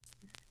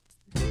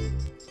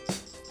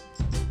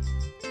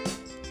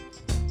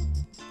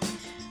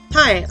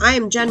Hi, I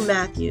am Jen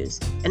Matthews,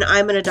 and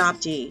I'm an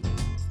adoptee.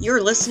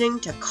 You're listening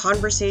to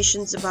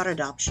Conversations About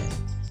Adoption,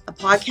 a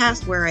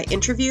podcast where I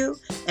interview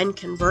and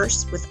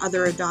converse with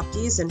other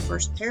adoptees and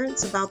first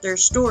parents about their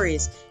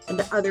stories and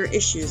other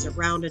issues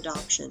around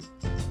adoption.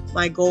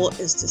 My goal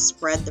is to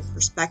spread the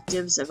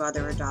perspectives of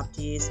other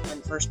adoptees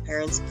and first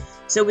parents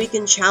so we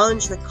can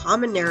challenge the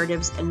common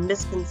narratives and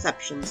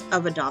misconceptions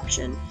of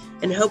adoption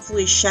and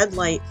hopefully shed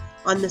light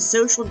on the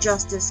social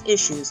justice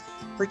issues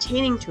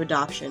pertaining to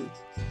adoption,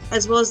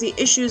 as well as the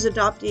issues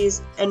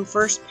adoptees and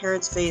first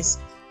parents face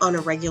on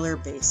a regular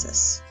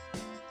basis.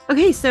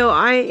 Okay, so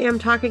I am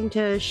talking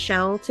to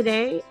Chelle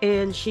today,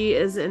 and she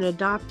is an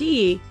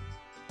adoptee,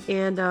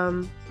 and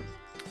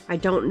I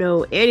don't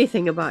know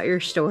anything about your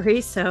story,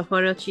 so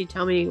why don't you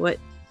tell me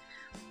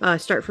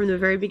start from the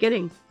very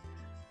beginning,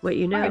 what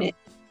you know. Right.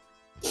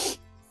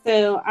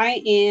 So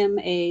I am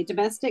a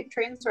domestic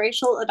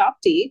transracial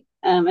adoptee,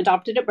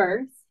 adopted at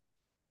birth.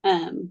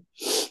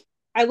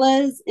 I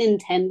was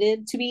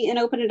intended to be an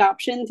open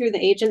adoption through the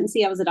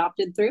agency I was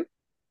adopted through.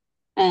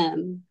 I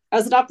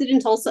was adopted in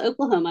Tulsa,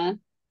 Oklahoma.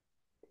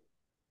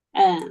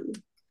 I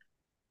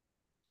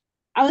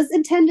was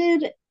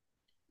intended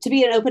to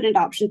be an open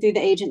adoption through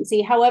the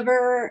agency.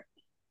 However,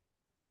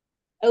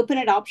 open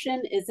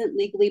adoption isn't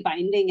legally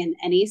binding in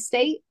any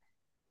state.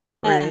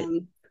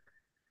 Right.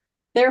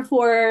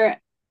 Therefore,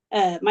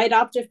 my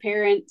adoptive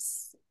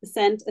parents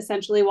sent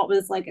essentially what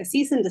was like a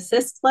cease and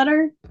desist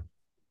letter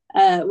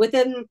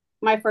within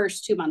my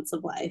first 2 months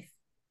of life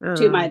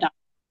to my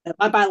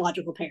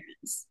biological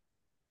parents.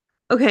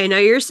 Okay, now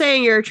you're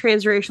saying you're a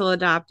transracial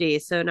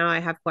adoptee, so now I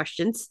have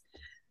questions.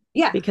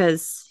 Yeah.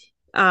 Because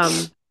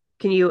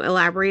can you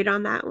elaborate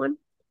on that one?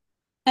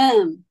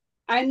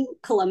 I'm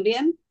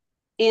Colombian,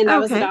 and I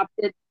was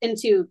adopted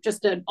into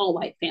just an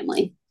all-white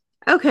family.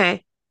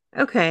 Okay.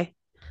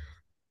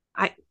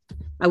 I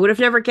would have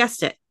never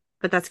guessed it,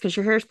 but that's because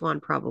your hair's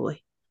blonde,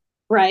 probably.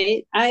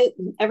 Right.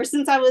 Ever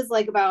since I was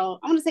like about,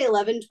 I want to say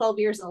 11, 12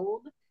 years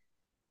old,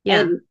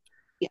 and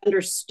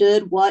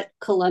understood what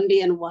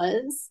Colombian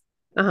was,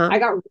 I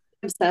got really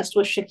obsessed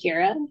with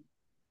Shakira.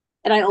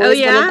 And I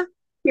always wanted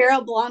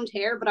Shakira blonde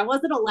hair, but I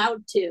wasn't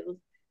allowed to.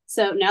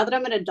 So now that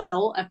I'm an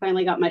adult, I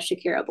finally got my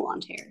Shakira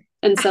blonde hair.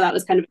 And so that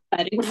was kind of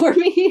exciting for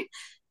me.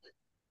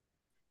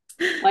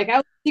 Like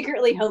I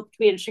secretly hoped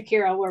me and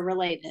Shakira were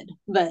related,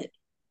 but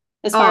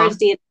as far as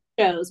DNA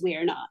shows, we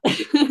are not.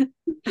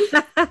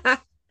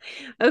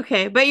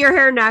 Okay, but your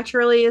hair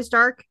naturally is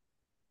dark?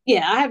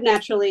 Yeah, I have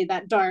naturally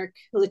that dark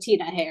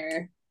Latina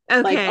hair.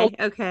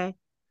 Okay.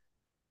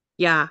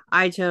 Yeah,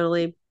 I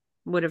totally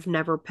would have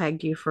never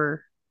pegged you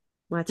for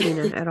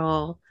Latina at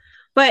all.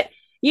 But,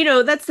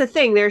 that's the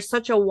thing. There's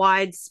such a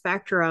wide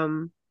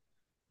spectrum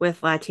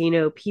with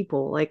Latino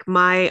people. Like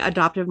my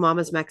adoptive mom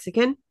is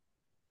Mexican.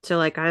 So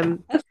like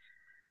I'm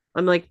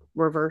like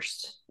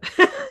reversed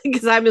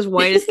because I'm as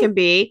white as can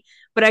be,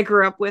 but I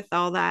grew up with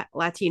all that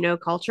Latino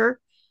culture.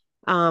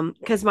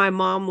 Because my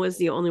mom was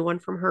the only one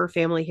from her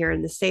family here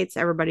in the States.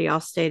 Everybody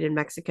else stayed in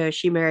Mexico.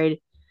 She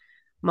married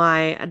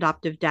my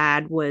adoptive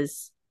dad,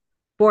 was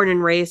born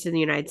and raised in the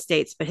United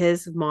States, but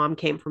his mom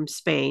came from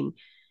Spain.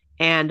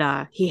 And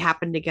he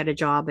happened to get a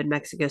job in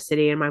Mexico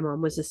City, and my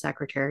mom was a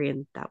secretary,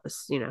 and that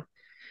was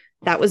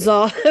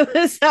all. That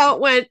was how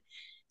it went.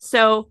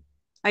 So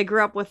I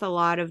grew up with a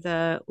lot of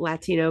the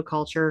Latino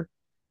culture,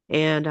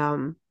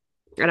 and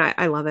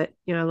I love it.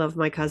 I love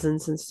my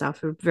cousins and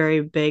stuff. A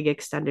very big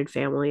extended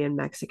family in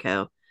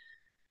Mexico.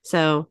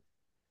 So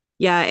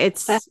yeah,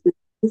 it's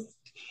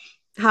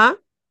huh?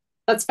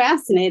 That's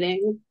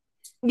fascinating.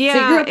 So you grew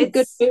Yeah, up with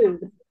good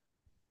food.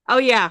 Oh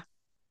yeah.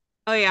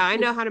 Oh yeah, I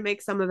know how to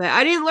make some of it.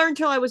 I didn't learn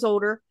till I was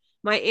older.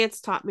 My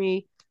aunts taught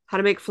me how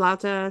to make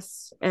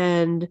flautas,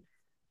 and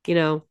you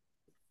know,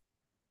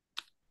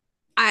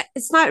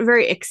 it's not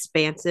very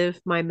expansive,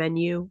 my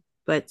menu,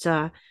 but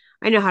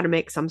I know how to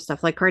make some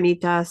stuff like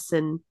carnitas,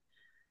 and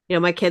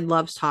my kid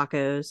loves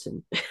tacos,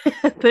 and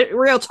but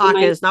real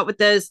tacos, not with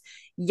those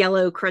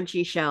yellow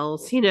crunchy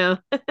shells.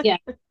 Yeah.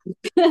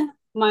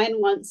 Mine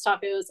wants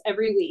tacos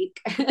every week.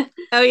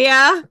 Oh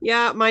yeah,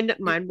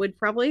 mine would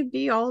probably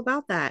be all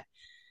about that.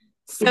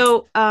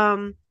 So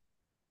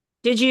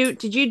did you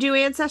do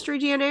Ancestry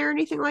DNA or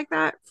anything like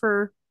that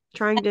for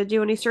trying to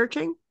do any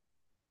searching?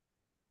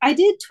 I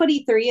did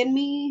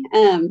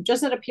 23andMe,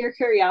 just out of pure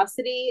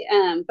curiosity.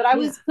 But I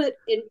was put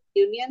in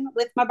union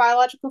with my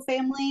biological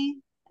family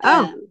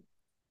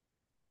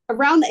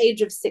around the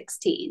age of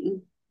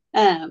 16.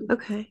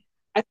 Okay.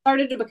 I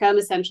started to become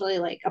essentially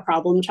like a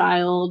problem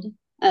child,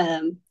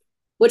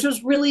 which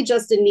was really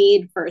just a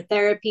need for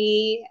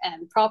therapy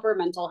and proper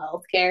mental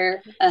health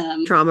care.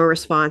 Trauma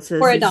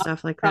responses and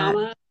stuff like trauma.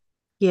 That.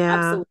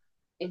 Yeah.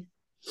 Absolutely.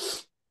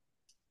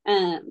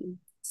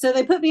 So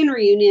they put me in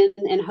reunion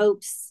in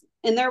hopes,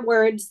 in their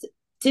words,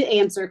 to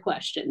answer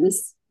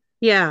questions.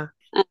 Yeah.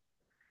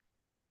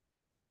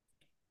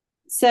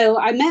 So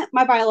I met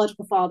my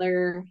biological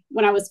father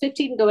when I was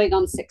 15 going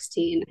on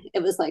 16.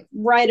 It was like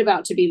right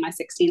about to be my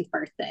 16th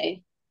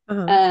birthday.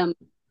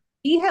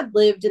 He had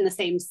lived in the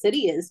same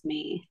city as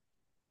me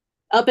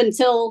up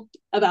until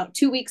about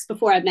 2 weeks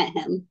before I met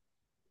him.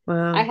 I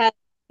Wow. had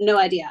no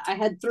idea. I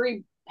had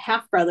three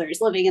half brothers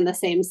living in the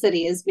same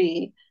city as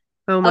me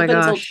Oh my up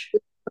until gosh.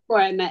 before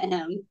I met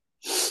him.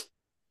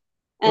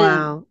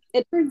 Wow.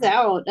 It turns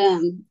out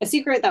a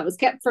secret that was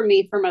kept from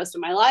me for most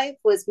of my life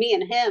was me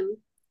and him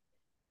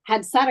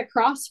had sat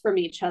across from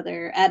each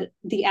other at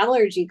the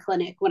allergy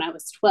clinic when I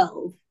was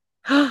 12.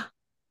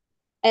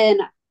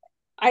 And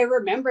I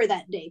remember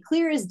that day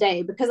clear as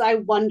day because I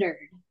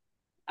wondered,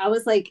 I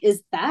was like,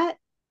 is that,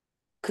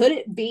 could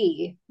it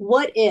be?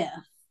 What if?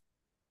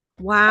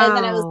 And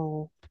then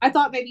Wow. I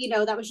thought maybe,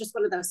 that was just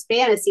one of those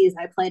fantasies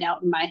I played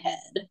out in my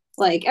head.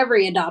 Like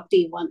every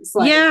adoptee once,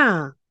 like,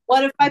 Yeah.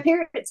 what if my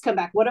parents come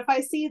back? What if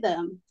I see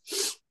them?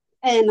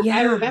 And I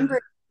Yeah.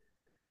 remember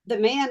the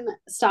man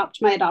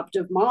stopped my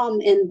adoptive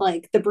mom in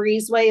like the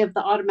breezeway of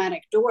the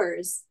automatic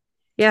doors.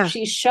 Yeah.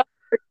 She shoves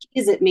her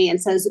keys at me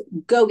and says,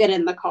 go get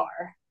in the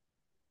car.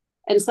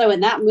 And so in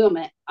that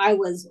moment, I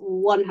was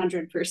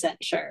 100%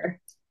 sure.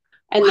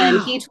 And then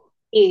he Wow. told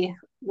me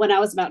when I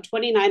was about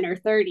 29 or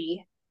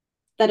 30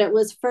 that it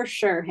was for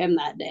sure him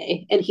that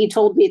day. And he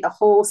told me the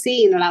whole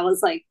scene. And I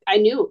was like, I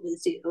knew it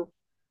was you.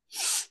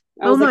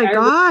 I Oh was like, my I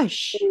remember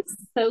gosh. it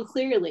so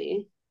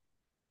clearly.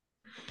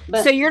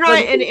 So But you're for not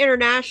an me,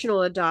 international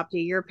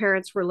adoptee. Your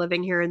parents were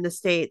living here in the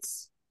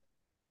States.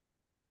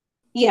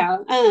 yeah,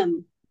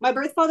 my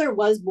birth father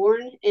was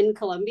born in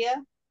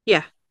Colombia.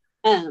 Yeah.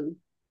 Um,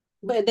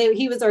 but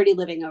he was already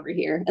living over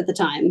here at the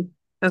time.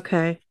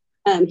 Okay.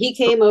 He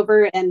came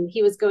over and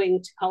he was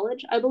going to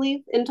college, I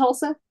believe, in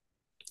Tulsa.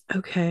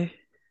 Okay.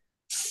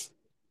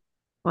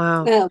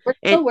 Wow. We're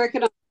And still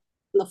working on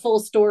the full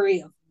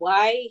story of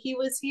why he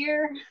was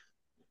here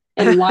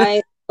and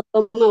why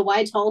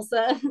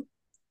Tulsa.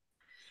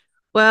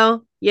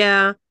 well,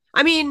 yeah.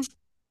 I mean,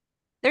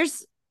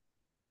 there's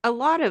a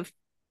lot of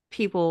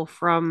people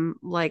from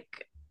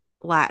like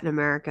Latin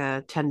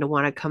America tend to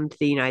want to come to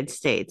the United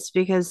States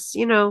because,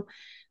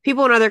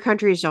 people in other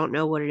countries don't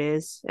know what it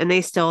is and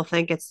they still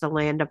think it's the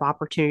land of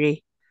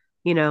opportunity,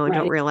 and don't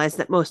Right. realize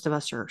that most of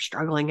us are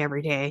struggling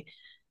every day.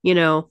 You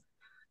know,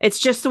 it's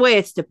just the way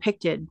it's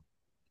depicted,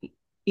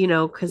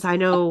 because I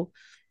know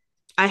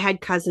I had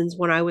cousins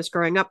when I was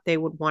growing up, they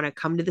would want to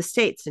come to the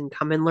States and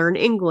come and learn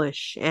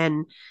English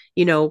and,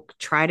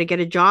 try to get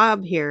a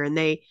job here. And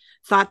they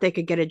thought they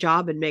could get a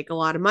job and make a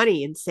lot of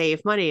money and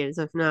save money. And as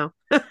if no,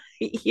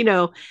 you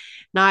know,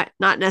 not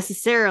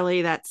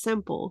necessarily that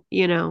simple,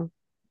 Yeah.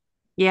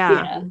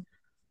 Yeah.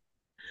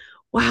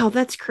 Wow,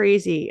 that's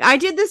crazy. I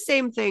did the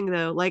same thing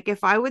though. Like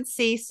if I would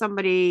see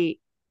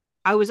somebody,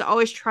 I was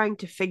always trying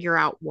to figure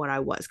out what I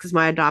was because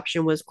my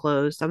adoption was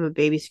closed. I'm a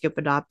baby skip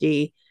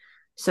adoptee.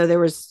 So there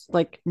was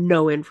like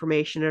no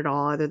information at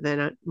all other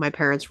than my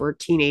parents were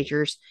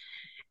teenagers.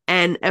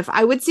 And if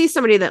I would see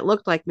somebody that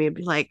looked like me, I'd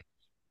be like,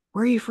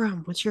 where are you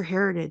from? What's your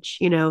heritage?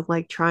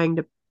 Like trying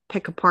to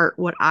pick apart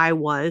what I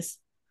was,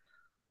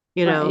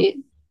 you know. Right.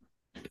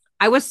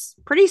 I was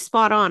pretty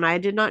spot on. I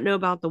did not know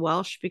about the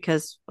Welsh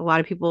because a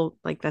lot of people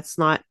like that's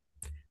not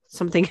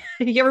something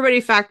everybody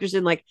factors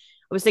in. Like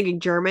I was thinking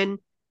German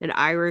and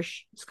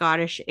Irish,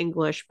 Scottish,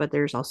 English, but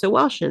there's also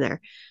Welsh in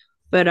there.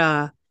 But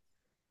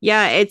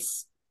yeah,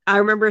 I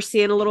remember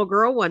seeing a little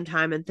girl one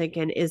time and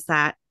thinking, is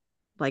that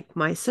like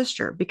my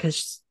sister?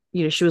 Because,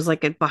 she was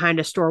like behind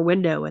a store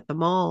window at the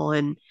mall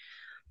and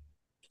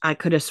I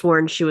could have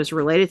sworn she was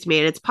related to me.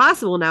 And it's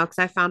possible now because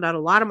I found out a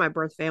lot of my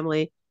birth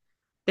family,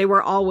 they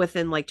were all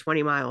within like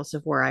 20 miles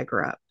of where I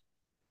grew up.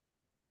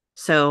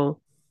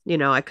 So,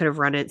 I could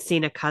have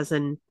seen a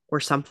cousin or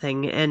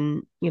something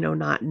and,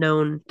 not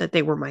known that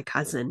they were my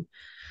cousin.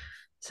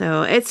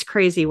 So it's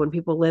crazy when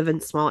people live in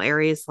small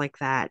areas like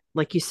that.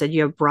 Like you said,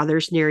 you have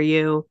brothers near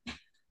you.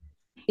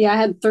 Yeah, I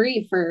had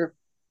three for,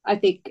 I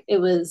think it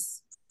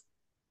was,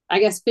 I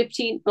guess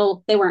 15.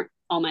 Well, they weren't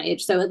all my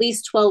age. So at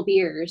least 12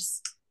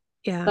 years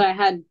Yeah. that I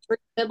had three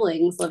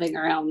siblings living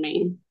around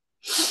me.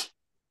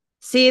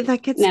 See,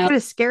 that gets Now, kind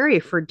of scary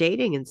for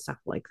dating and stuff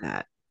like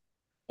that.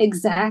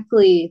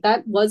 exactly.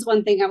 That was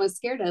one thing I was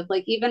scared of.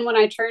 Like, even when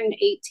I turned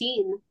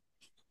 18,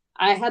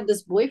 I had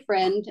this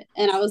boyfriend,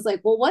 and I was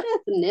like, well, what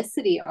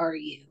ethnicity are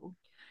you?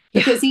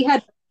 Yeah. Because he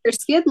had your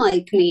skin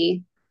like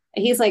me.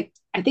 And he's like,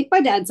 I think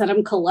my dad said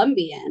I'm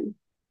Colombian.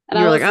 And You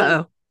I were like, was like,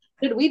 uh oh.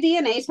 did we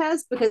DNA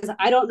test? Because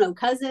I don't know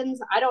cousins.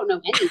 I don't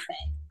know anything.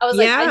 I was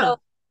like, I Yeah. know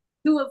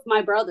two of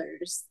my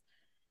brothers,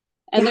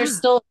 and there's Yeah.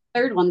 still a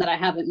third one that I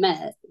haven't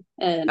met.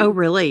 Oh, And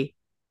really?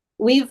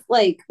 we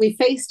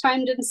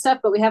FaceTimed and stuff,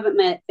 but we haven't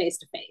met face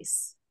to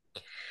face.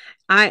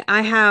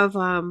 I have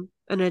an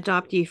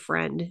adoptee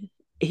friend.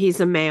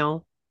 He's a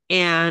male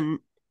and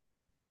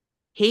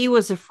he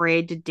was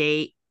afraid to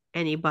date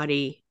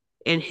anybody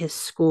in his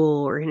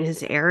school or in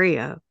his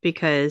area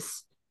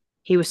because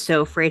he was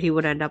so afraid he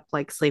would end up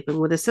like sleeping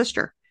with his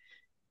sister,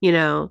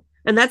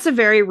 And that's a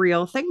very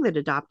real thing that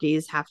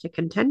adoptees have to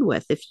contend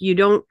with.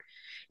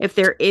 If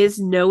there is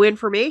no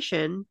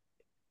information,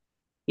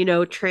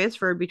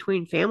 transferred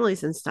between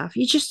families and stuff,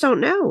 you just don't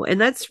know. And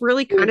that's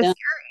really We kind of,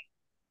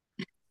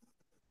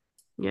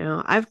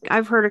 don't.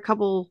 I've heard a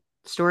couple.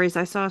 stories.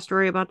 I saw a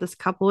story about this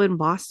couple in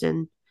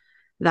Boston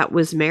that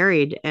was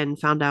married and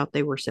found out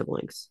they were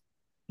siblings.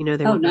 They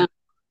Oh were no,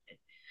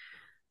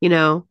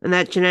 not, and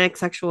that genetic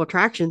sexual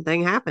attraction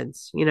thing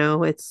happens.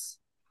 It's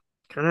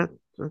kind of,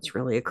 that's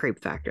really a creep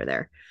factor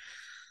there.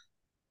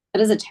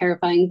 that is a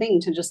terrifying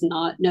thing to just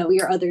not know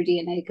your other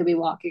DNA could be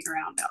walking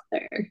around out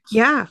there.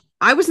 Yeah.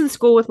 I was in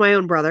school with my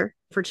own brother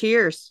for 2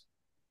 years.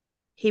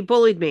 He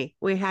bullied me.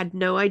 We had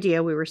no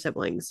idea we were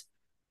siblings.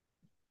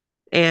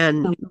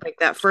 And Oh, like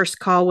that first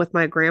call with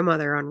my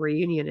grandmother on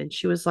reunion, and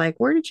she was like,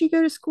 "Where did you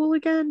go to school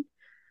again?"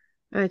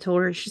 And I told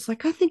her, and she's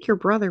like, "I think your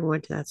brother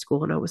went to that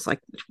school." And I was like,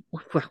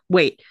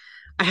 "Wait,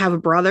 I have a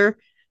brother?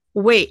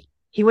 Wait,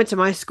 he went to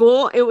my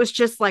school?" It was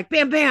just like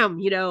bam, bam,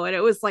 and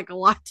it was like a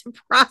lot to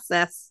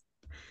process.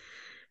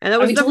 And that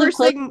I was mean, the to live first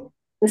close thing. to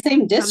the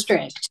same I'm sorry.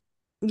 district.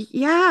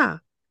 Yeah.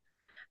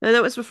 And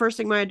that was the first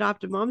thing my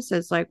adopted mom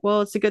says, like,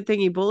 well, it's a good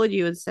thing he bullied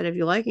you instead of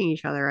you liking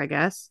each other, I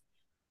guess.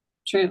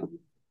 True.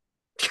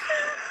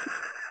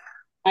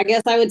 I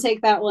guess I would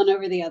take that one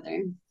over the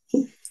other.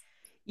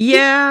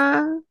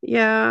 Yeah,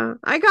 yeah.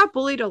 I got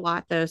bullied a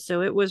lot though,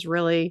 so it was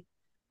really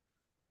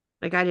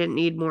like I didn't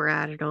need more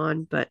added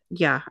on, but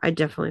yeah, I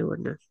definitely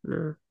wouldn't have.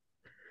 No.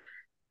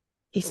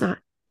 He's not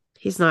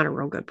he's not a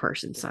real good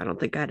person, so I don't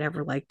think I'd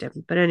ever liked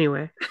him. But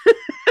anyway.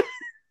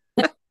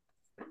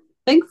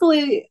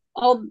 Thankfully,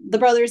 all the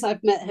brothers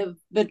I've met have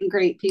been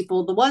great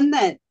people. The one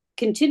that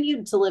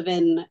continued to live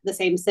in the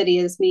same city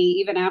as me,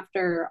 even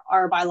after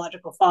our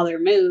biological father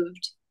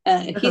moved, he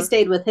Uh-huh.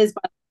 stayed with his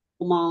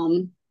biological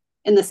mom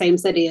in the same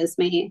city as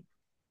me.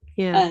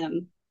 Yeah.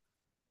 Um,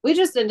 we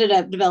just ended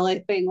up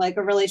developing like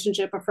a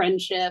relationship, a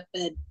friendship,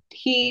 and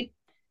he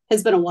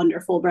has been a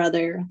wonderful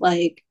brother.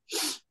 Like,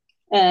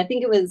 I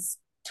think it was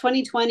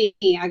 2020,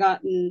 I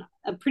got in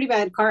a pretty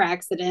bad car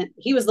accident.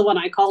 He was the one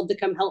I called to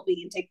come help me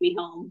and take me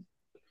home.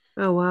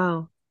 Oh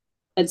wow.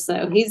 And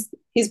so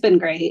he's been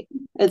great.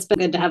 It's been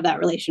good to have that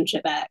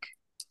relationship back.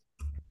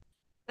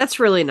 That's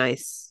really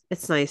nice.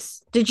 It's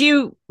nice. Did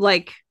you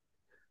like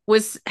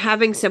was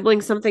having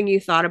siblings something you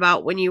thought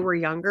about when you were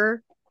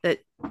younger? That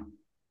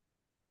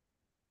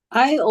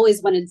I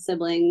always wanted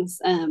siblings.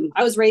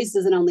 I was raised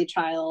as an only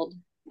child.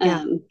 yeah.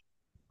 Um,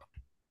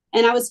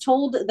 and I was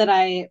told that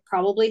I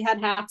probably had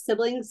half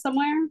siblings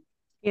somewhere.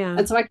 Yeah.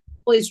 And so I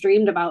always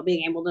dreamed about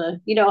being able to,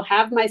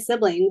 have my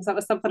siblings. That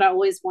was something I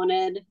always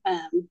wanted.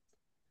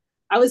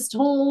 I was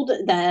told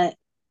that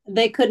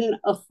they couldn't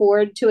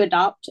afford to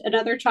adopt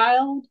another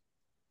child.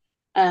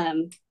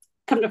 Um,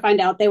 Come to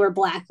find out, they were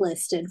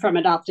blacklisted from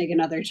adopting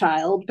another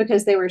child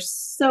because they were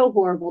so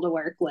horrible to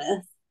work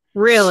with.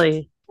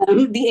 Really?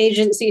 The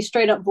agency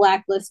straight up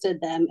blacklisted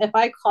them. If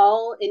I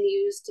call and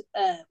used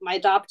my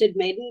adopted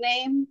maiden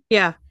name,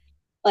 Yeah.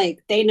 like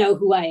they know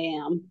who I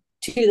am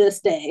to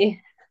this day.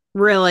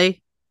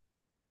 Really?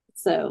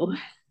 So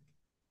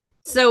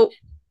So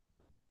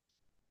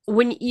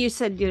when you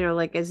said,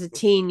 like as a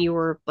teen, you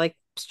were like,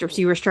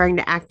 you were starting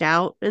to act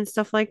out and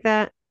stuff like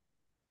that.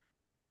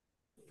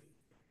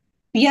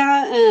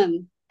 yeah,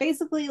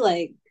 basically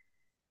like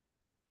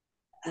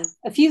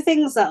a few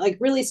things that like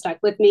really stuck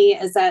with me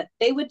is that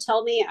they would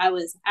tell me I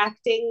was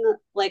acting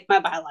like my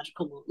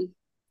biological mom.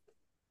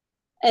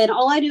 And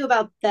all I knew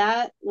about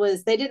that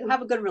was they didn't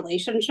have a good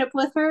relationship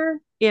with her.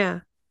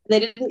 Yeah. They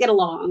didn't get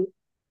along.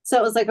 So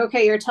it was like,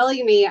 okay, you're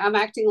telling me I'm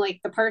acting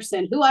like the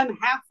person who I'm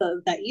half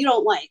of that you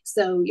don't like.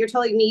 So you're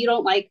telling me you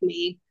don't like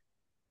me.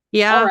 All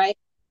Yeah. right,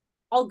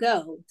 I'll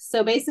go.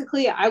 So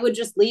basically, I would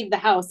just leave the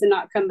house and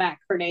not come back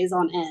for days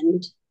on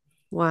end.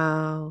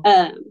 Wow.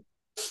 Um,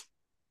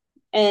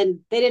 and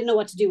they didn't know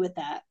what to do with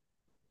that.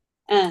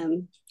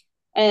 Um,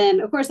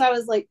 and of course, I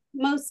was like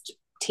most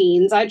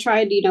teens. I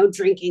tried,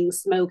 drinking,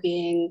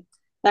 smoking,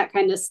 that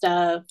kind of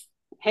stuff,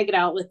 hanging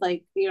out with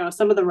like,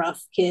 some of the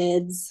rough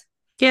kids,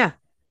 Yeah.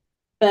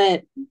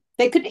 but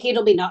they couldn't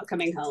handle me not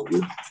coming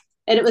home.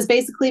 And it was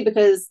basically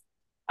because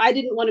I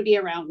didn't want to be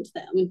around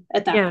them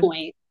at that Yeah.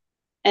 point.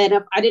 And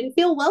if I didn't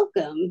feel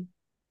welcome.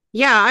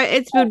 Yeah.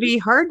 It would be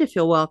hard to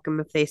feel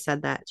welcome if they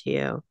said that to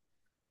you.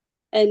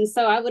 And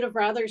so I would have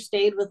rather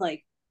stayed with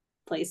like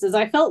places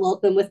I felt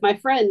welcome with my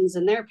friends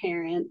and their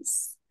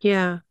parents.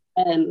 Yeah.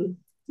 And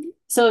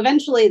so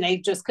eventually they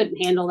just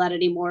couldn't handle that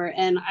anymore.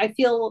 And I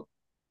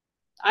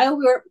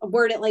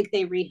word it like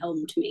they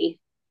rehomed me,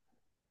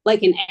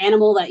 like an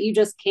animal that you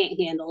just can't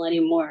handle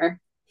anymore,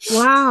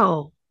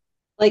 Wow.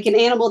 like an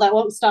animal that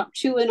won't stop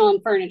chewing on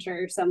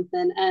furniture or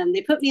something.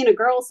 They put me in a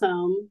girls'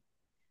 home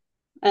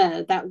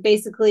that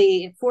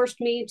basically forced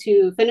me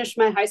to finish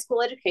my high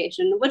school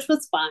education, which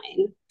was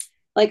fine.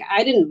 Like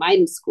I didn't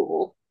mind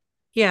school,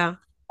 Yeah.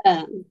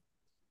 um,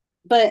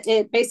 but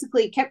it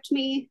basically kept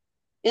me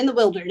in the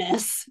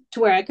wilderness to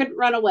where I couldn't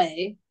run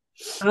away.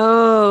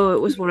 Oh,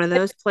 it was one of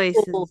those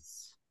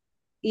places.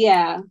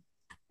 Yeah,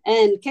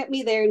 and kept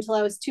me there until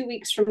I was 2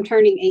 weeks from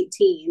turning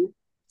 18.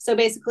 So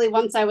basically,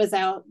 once I was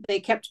out, they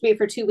kept me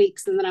for 2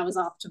 weeks and then I was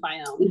off to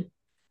my own.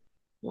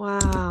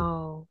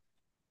 Wow.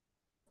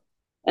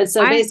 And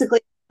so I basically,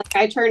 like,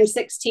 I turned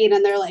 16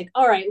 and they're like,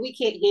 all right, we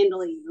can't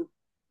handle you.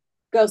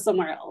 Go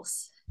somewhere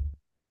else.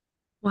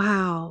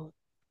 wow.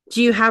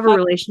 Do you have a My,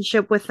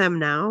 relationship with them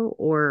now,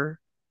 or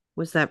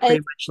was that I, pretty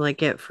much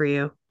like it for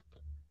you?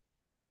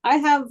 I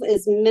have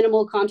as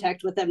minimal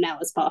contact with them now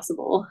as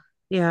possible.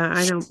 Yeah,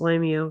 I don't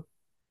blame you.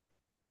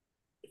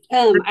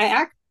 I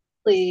That's,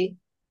 actually,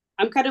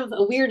 I'm kind of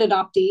a weird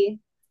adoptee.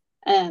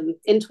 In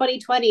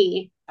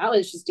 2020, that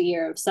was just a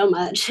year of so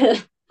much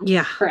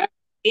yeah. for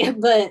everybody.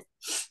 But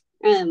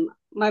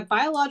my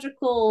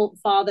biological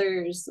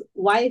father's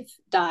wife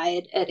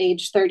died at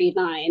age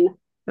 39.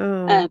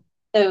 Oh, Um,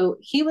 so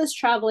he was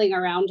traveling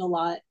around a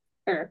lot,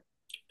 or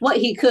what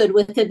he could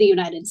within the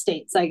United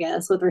States, I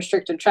guess, with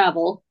restricted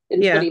travel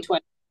in yeah.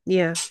 2020,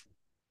 Yeah.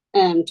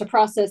 to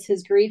process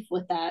his grief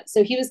with that.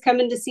 So he was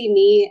coming to see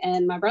me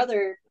and my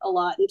brother a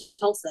lot in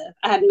Tulsa.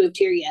 I hadn't moved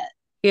here yet.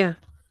 Yeah.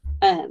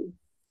 Um,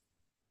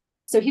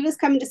 so he was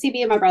coming to see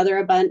me and my brother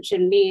a bunch,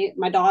 and me,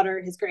 my daughter,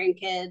 his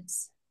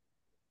grandkids.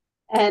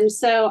 And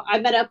so I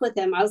met up with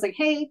him. I was like,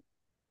 hey,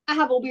 I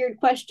have a weird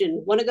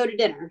question. Want to go to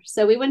dinner?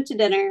 So we went to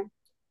dinner,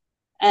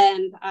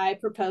 and I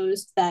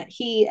proposed that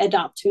he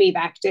adopt me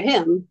back to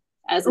him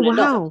as Oh, an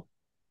adult.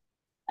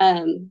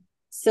 wow.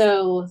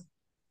 So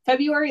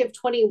February of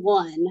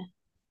 21,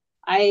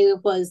 I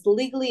was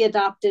legally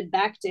adopted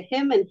back to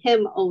him and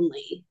him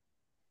only.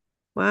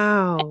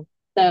 Wow.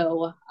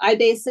 So I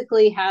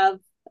basically have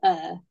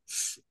uh,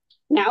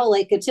 now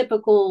like a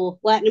typical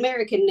Latin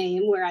American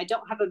name where I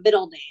don't have a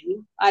middle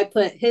name. I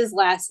put his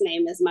last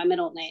name as my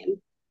middle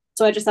name.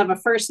 So I just have a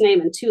first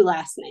name and two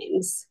last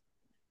names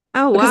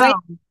Oh, because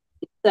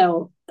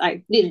wow.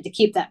 I needed to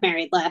keep that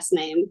married last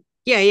name.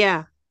 Yeah,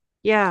 yeah.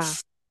 Yeah.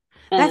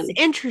 That's Um,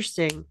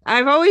 interesting.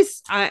 I've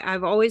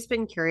always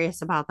been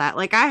curious about that.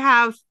 Like I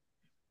have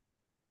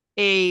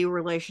a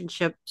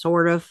relationship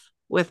sort of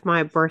with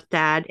my birth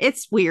dad.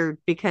 It's weird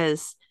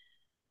because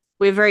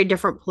we have very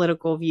different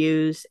political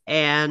views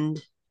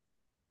and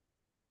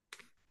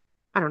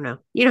I don't know.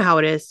 You know how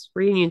it is.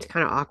 Reunion's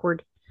kind of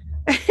awkward.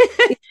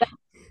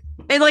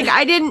 And like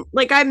I didn't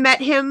like I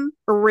met him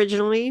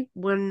originally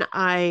when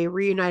I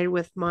reunited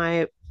with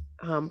my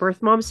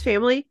birth mom's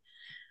family,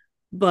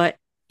 but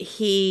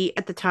he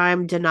at the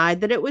time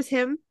denied that it was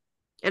him.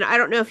 And I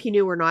don't know if he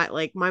knew or not.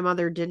 Like my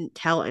mother didn't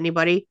tell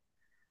anybody.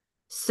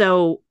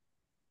 So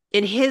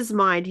in his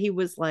mind, he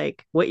was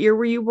like, "What year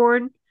were you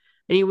born?"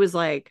 And he was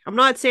like, "I'm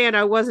not saying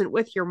I wasn't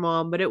with your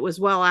mom, but it was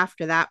well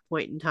after that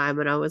point in time."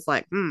 And I was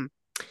like, "Hmm."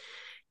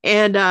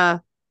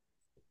 And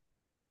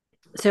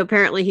so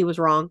apparently he was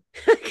wrong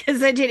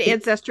because I did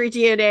ancestry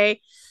DNA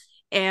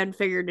and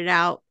figured it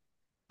out.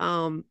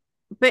 Um,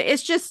 but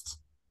it's just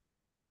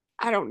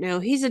I don't know.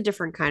 He's a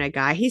different kind of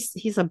guy.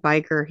 He's a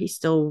biker. He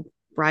still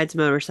rides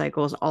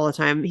motorcycles all the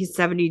time. He's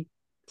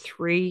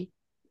 73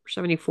 or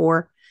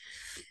 74.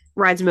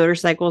 Rides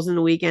motorcycles in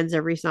the weekends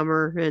every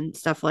summer and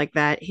stuff like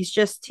that. He's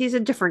a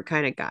different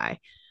kind of guy.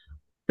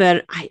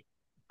 But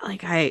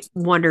I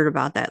wondered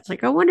about that. It's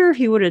like I wonder if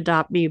he would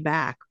adopt me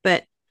back.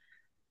 But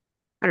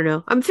I don't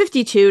know. I'm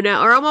 52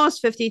 now, or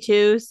almost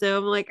 52. So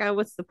I'm like, oh,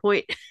 what's the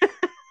point?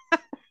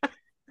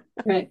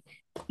 right.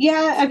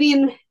 Yeah, I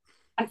mean,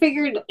 I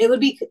figured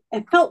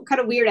it felt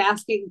kind of weird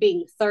asking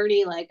being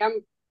 30. Like,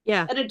 I'm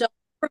Yeah. an adult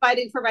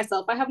providing for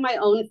myself. I have my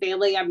own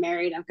family. I'm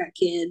married. I've got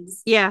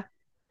kids. Yeah.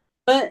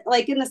 But,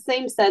 like, in the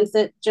same sense,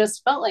 it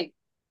just felt like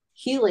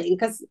healing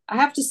because I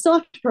have to still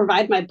have to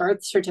provide my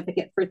birth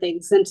certificate for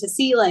things and to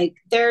see, like,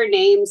 their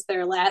names,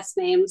 their last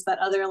names, that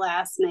other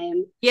last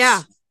name.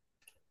 Yeah.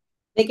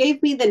 They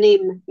gave me the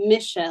name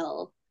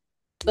Michelle,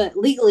 but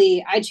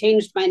legally, I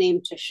changed my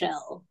name to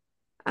Chelle.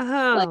 Like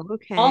Oh, all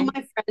okay.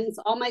 my friends,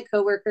 all my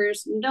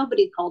coworkers,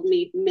 nobody called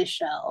me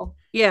Michelle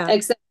Yeah.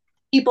 except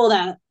people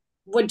that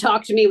would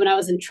talk to me when I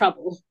was in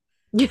trouble,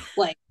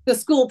 like the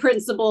school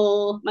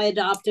principal, my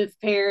adoptive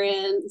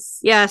parents.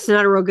 Yeah, it's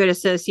not a real good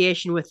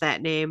association with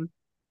that name.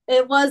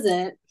 It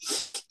wasn't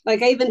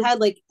like I even had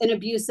like an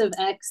abusive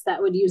ex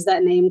that would use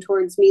that name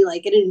towards me,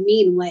 like in a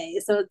mean way.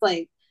 So it's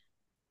like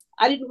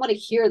I didn't want to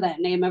hear that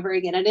name ever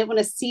again. I didn't want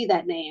to see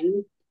that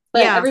name.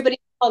 But Yeah. everybody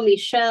called me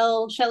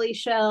Shell, Shelly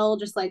Shell,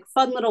 just like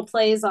fun little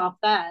plays off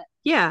that.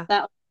 Yeah.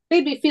 That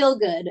made me feel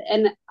good.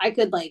 And I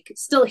could like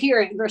still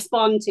hear it and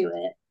respond to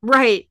it.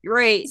 Right,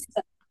 right. So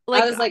I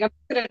Like was like, I'm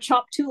gonna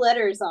chop two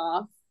letters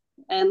off.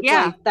 And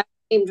yeah, like that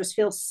name just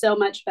feels so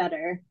much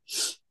better.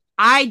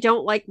 I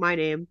don't like my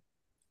name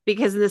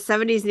because in the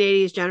 70s and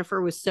 80s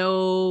Jennifer was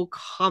so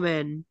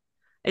common.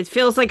 It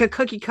feels like a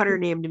cookie cutter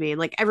name to me. And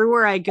like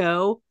everywhere I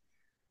go,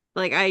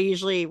 like I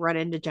usually run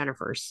into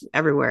Jennifers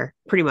everywhere,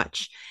 pretty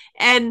much.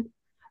 And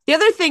the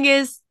other thing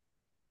is,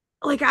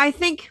 like I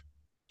think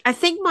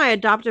my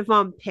adoptive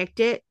mom picked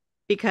it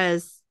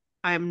because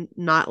I'm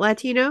not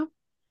Latino,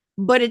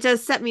 but it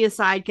does set me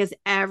aside because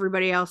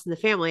everybody else in the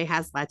family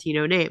has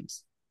Latino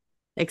names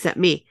except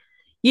me,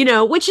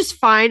 which is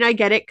fine. I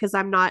get it because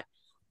I'm not,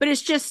 but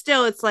it's just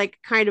still, it's like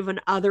kind of an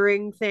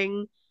othering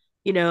thing,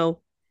 you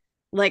know,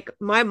 like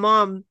my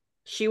mom,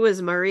 she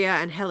was Maria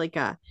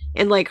Angelica,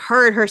 and like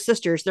her and her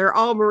sisters, they're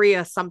all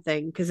Maria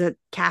something because it's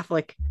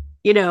Catholic,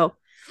 you know,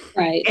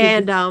 Right.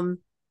 and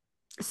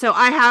so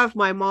I have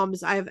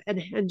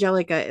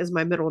Angelica is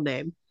my middle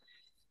name,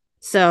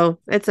 So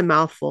it's a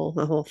mouthful,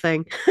 the whole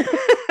thing.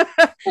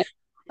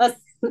 That's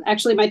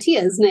actually my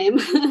Tia's name.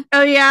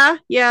 Oh yeah,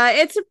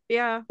 yeah.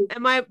 Yeah.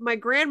 And my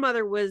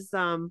grandmother was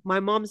my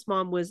mom's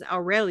mom was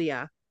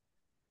Aurelia.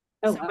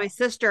 Oh So my wow.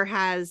 sister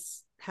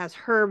has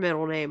her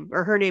middle name,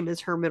 or her name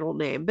is her middle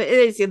name, but it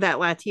is that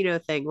Latino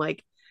thing.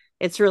 Like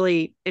it's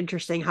really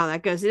interesting how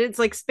that goes. And it's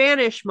like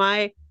Spanish.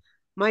 My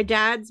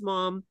dad's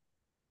mom,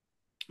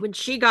 when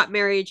she got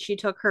married, she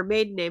took her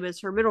maiden name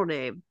as her middle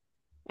name,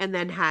 and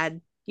then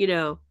had,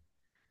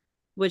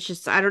 which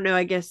is, I don't know,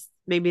 I guess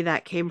maybe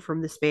that came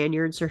from the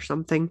Spaniards or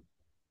something.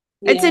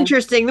 It's Yeah.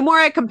 interesting. The more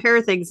I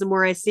compare things, the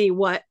more I see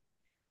what,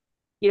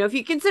 if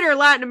you consider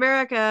Latin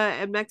America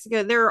and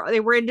Mexico, they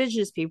were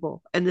indigenous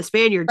people and the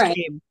Spaniards Right.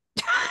 came,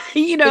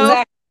 you know,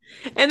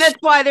 Exactly. and that's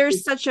why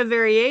there's such a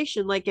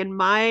variation. Like in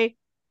my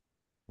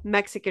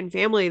Mexican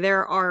family,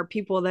 there are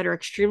people that are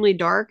extremely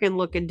dark and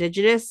look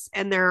indigenous,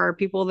 and there are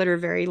people that are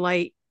very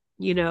light,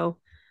 you know,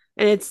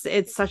 and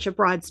it's such a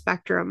broad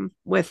spectrum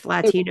with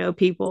Latino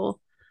people.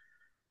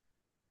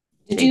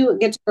 Did They you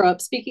get to grow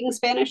up speaking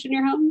Spanish in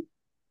your home?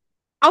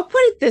 I'll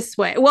put it this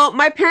way. Well,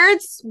 my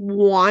parents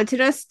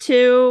wanted us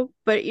to,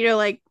 but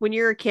like when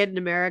you're a kid in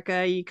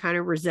America, you kind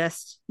of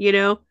resist,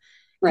 because it's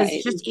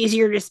Right. just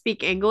easier to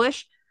speak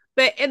English.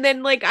 But and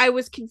then like I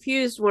was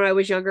confused when I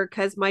was younger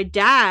because my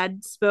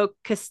dad spoke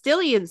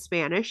Castilian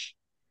Spanish.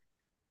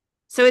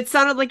 So it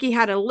sounded like he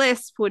had a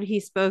lisp when he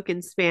spoke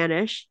in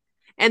Spanish.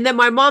 And then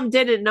my mom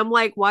did it, and I'm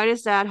like, why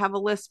does dad have a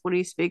lisp when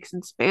he speaks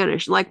in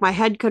Spanish? Like my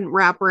head couldn't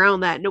wrap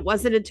around that. And it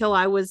wasn't until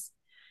I was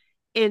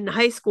in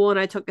high school and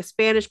I took a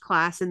Spanish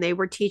class and they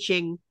were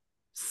teaching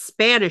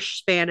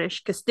Spanish,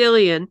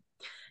 Castilian,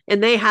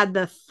 and they had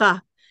the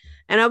th.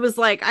 And I was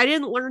like, I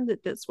didn't learn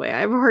it this way.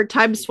 I have a hard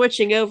time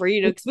switching over,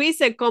 because we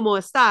said como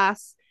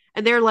estás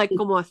and they're like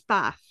como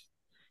estás,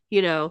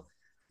 you know.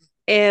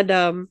 And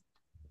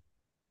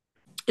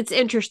it's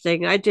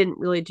interesting. I didn't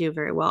really do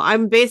very well.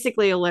 I'm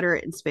basically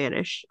illiterate in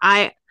Spanish.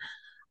 I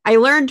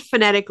learned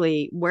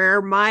phonetically.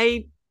 Where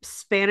my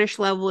Spanish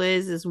level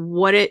is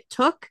what it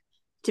took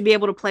to be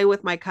able to play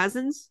with my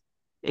cousins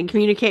and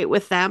communicate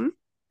with them.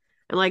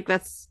 And like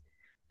that's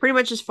pretty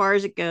much as far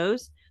as it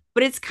goes.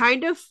 But it's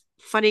kind of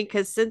funny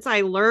because since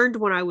I learned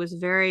when I was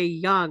very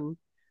young,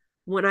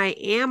 when I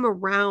am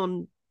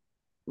around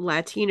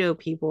Latino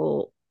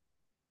people,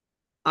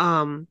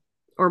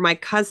 or my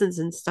cousins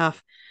and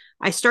stuff,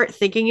 I start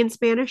thinking in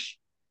Spanish,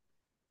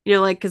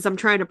 like because I'm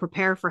trying to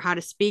prepare for how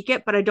to speak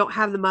it, but I don't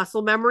have the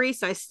muscle memory.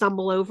 So I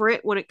stumble over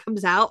it when it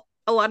comes out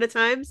a lot of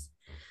times.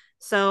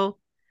 So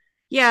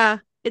yeah,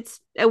 it's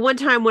at one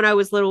time when I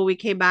was little, we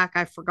came back,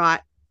 I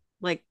forgot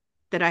like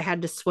that I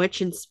had to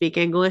switch and speak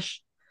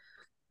English.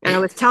 And I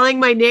was telling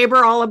my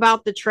neighbor all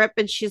about the trip,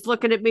 and she's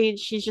looking at me and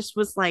she just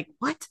was like,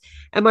 what?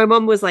 And my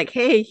mom was like,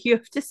 hey, you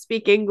have to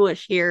speak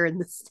English here in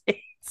the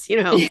States.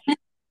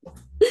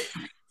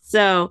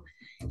 So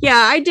yeah,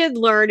 I did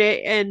learn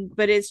it,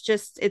 but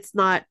it's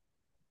not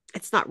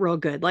real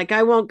good. Like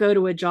I won't go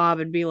to a job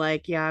and be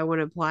like, yeah, I want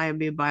to apply and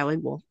be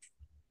bilingual.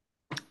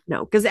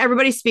 No, because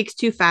everybody speaks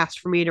too fast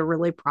for me to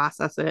really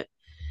process it.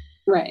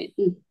 Right.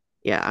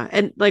 Yeah.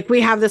 And like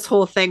we have this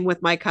whole thing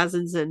with my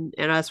cousins and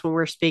us when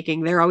we're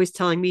speaking. They're always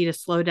telling me to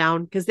slow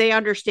down because they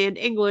understand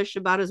English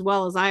about as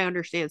well as I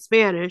understand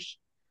Spanish.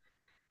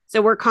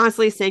 So we're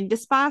constantly saying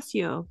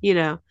despacio.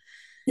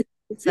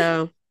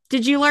 So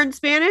did you learn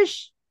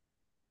Spanish?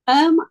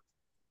 Um,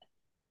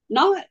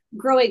 Not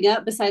growing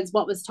up besides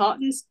what was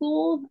taught in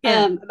school.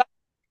 Yeah. About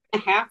a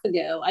half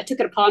ago, I took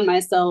it upon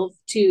myself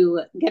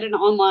to get an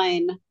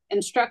online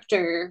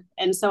instructor.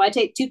 And so I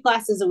take 2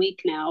 classes a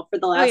week now for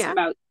the Oh last yeah.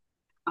 about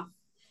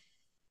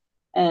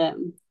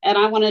and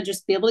I want to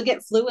just be able to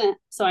get fluent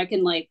so I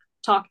can like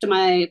talk to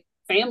my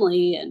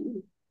family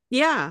and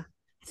Yeah.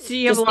 So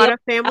you have a just be lot able of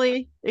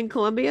family in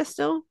Colombia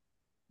still?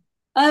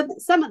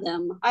 some of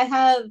them. I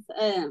have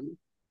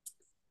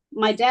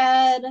my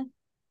dad,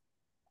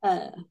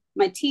 uh,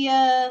 my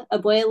tia,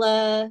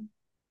 abuela,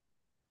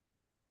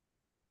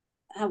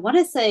 I want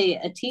to say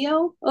a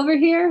tio over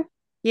here.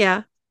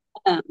 Yeah.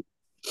 Um,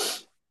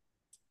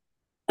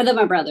 and then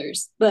my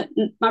brothers, but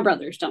my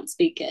brothers don't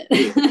speak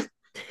it.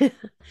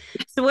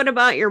 So what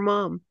about your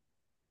mom?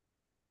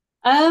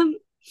 um,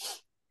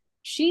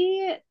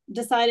 she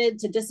decided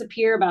to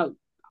disappear about,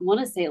 I want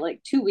to say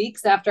like 2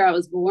 weeks after I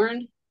was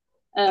born.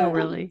 Oh, Um,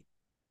 really?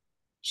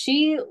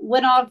 she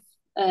went off.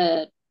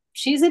 Uh,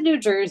 she's in New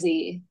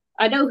Jersey.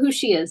 I know who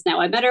she is now.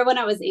 I met her when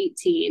I was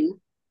 18.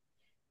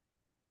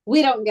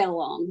 We don't get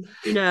along.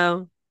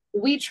 No.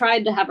 We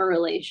tried to have a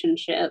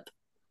relationship,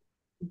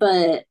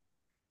 but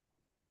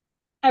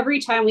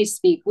every time we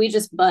speak, we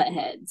just butt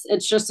heads.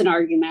 It's just an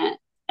argument.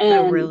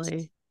 Oh, And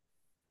really?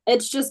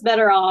 it's just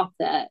better off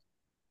that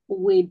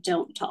we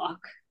don't talk.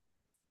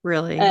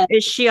 Really? Uh,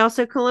 Is she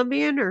also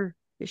Colombian or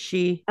is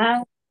she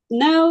uh,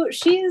 no,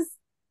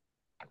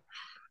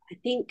 I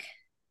think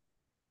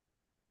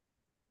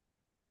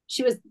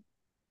she was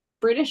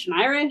British and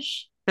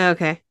Irish.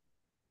 okay?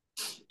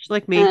 She's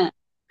like me. Uh,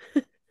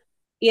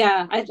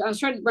 Yeah, I was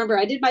trying to remember.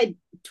 I did my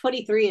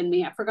 23 and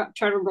me. I forgot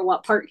trying to remember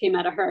what part came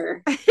out of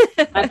her.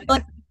 I feel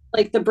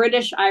like the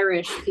British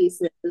Irish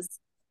pieces.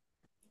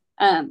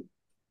 Um,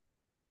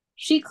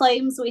 she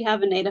claims we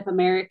have a Native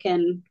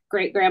American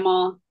great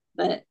grandma,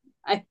 but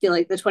I feel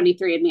like the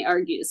 23 and me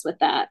argues with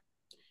that.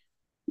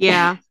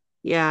 Yeah.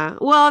 Yeah.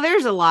 Well,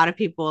 there's a lot of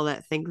people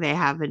that think they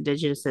have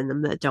indigenous in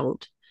them that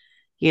don't,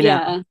 you know.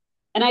 Yeah,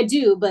 and I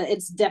do, but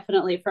it's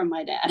definitely from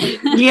my dad.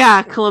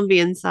 Yeah,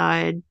 Colombian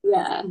side.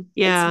 Yeah, it's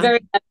Yeah.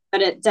 very,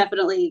 but it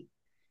definitely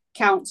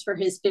counts for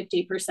his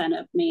 50%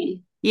 of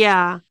me.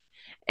 Yeah.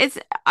 It's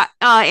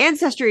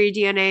ancestry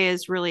DNA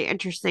is really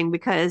interesting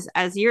because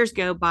as years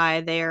go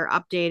by, they are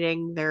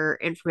updating their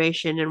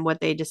information and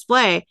what they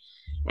display.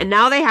 And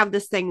now they have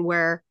this thing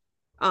where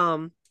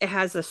it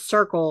has a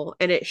circle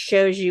and it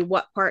shows you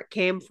what part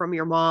came from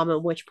your mom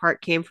and which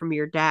part came from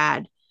your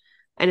dad.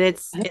 And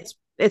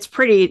it's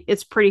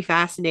pretty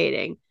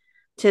fascinating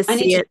to I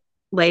need see to, it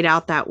laid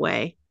out that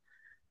way.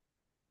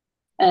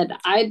 and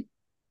I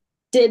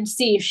did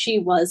see she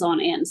was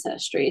on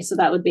Ancestry, so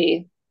that would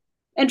be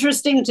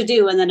interesting to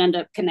do and then end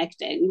up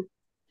connecting.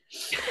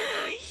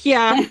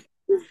 Yeah.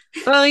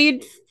 Well, you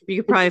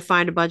could probably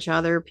find a bunch of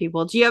other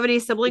people. Do you have any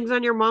siblings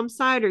on your mom's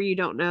side or you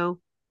don't know?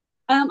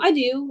 I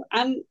do.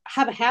 I'm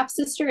have a half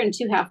sister and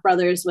two half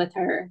brothers with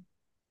her.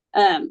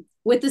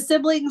 With the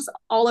siblings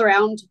all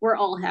around, we're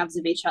all halves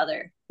of each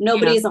other. Yeah.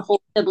 Nobody's a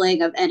whole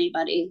sibling of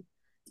anybody.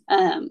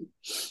 Um,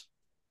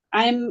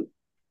 I'm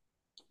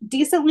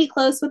decently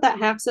close with that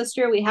half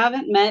sister. We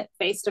haven't met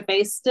face to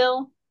face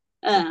still.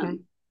 Okay.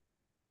 Um,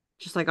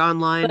 Just like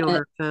online but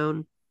or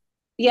phone.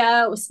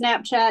 yeah, with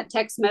Snapchat,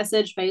 text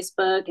message,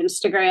 Facebook,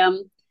 Instagram.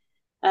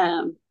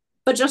 Um,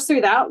 but just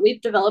through that,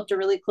 we've developed a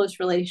really close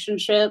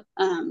relationship.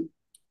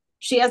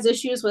 She has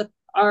issues with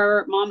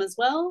our mom as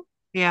well.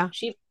 Yeah.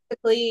 She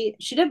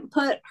didn't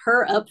put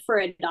her up for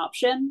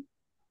adoption,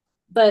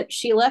 but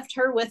she left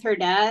her with her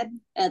dad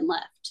and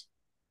left.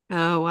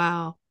 Oh,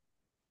 wow.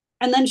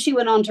 And then she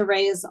went on to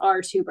raise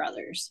our two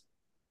brothers.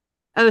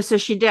 Oh, so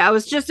she did. I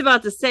was just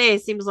about to say,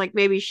 it seems like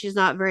maybe she's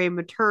not very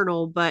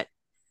maternal, but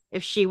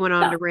if she went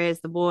on Yeah. to raise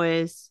the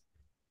boys.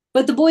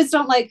 But the boys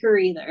don't like her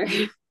either.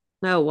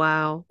 Oh,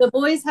 wow. The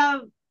boys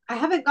have, I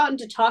haven't gotten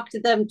to talk to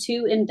them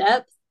too in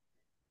depth,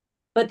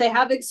 but they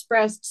have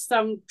expressed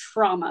some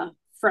trauma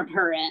from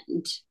her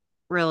end.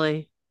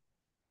 Really?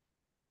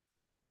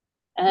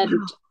 And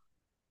Wow.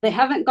 they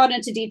haven't gone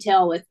into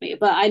detail with me,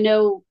 but I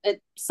know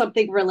it's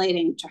something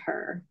relating to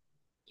her.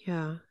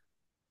 Yeah.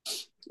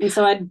 And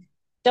so I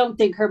don't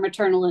think her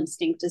maternal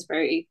instinct is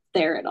very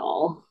there at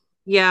all.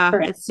 Yeah,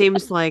 For it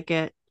seems like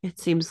it. It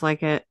seems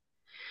like it.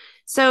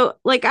 So,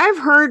 like, I've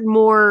heard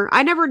more.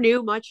 I never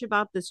knew much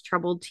about this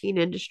troubled teen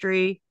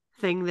industry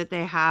thing that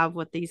they have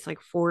with these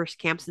like forest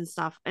camps and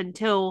stuff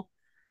until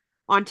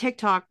on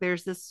TikTok,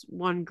 there's this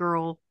one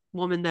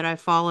woman that I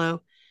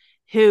follow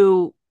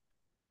who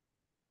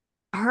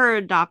her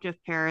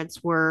adoptive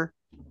parents were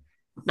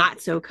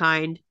not so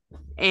kind.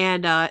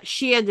 And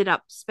she ended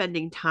up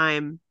spending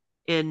time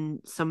in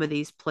some of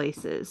these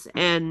places.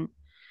 And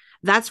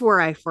that's where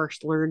I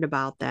first learned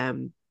about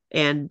them.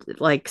 And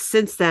like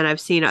since then, I've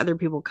seen other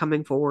people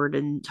coming forward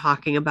and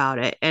talking about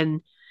it.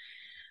 And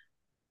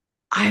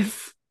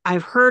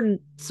I've heard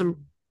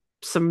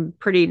some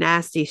pretty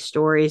nasty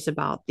stories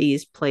about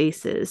these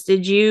places.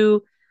 Did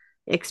you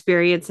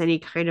experience any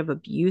kind of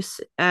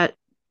abuse at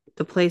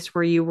the place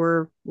where you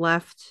were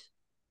left?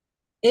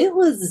 It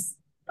was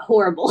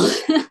horrible.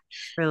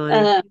 Really?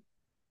 uh,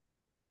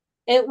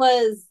 it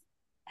was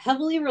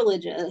heavily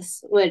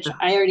religious, which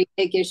I already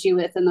take issue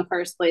with in the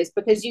first place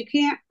because you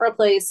can't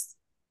replace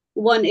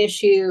one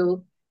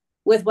issue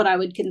with what I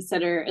would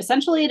consider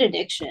essentially an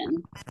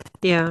addiction.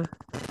 Yeah.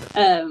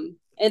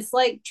 It's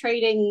like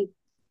trading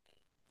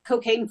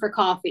cocaine for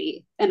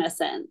coffee in a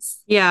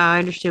sense. Yeah, I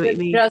understand what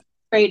You're you mean. just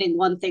trading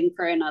one thing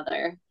for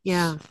another.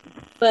 Yeah.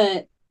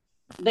 But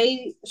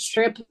they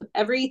strip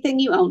everything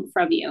you own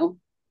from you,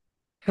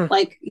 Huh.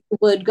 like you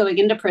would going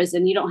into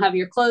prison. You don't have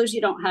your clothes,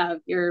 you don't have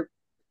your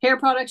hair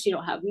products, you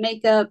don't have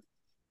makeup.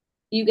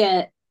 You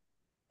get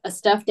a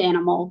stuffed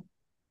animal.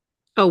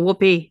 Oh,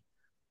 whoopee.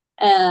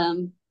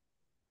 Um,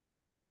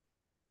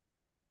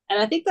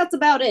 and I think that's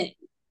about it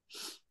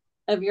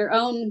of your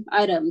own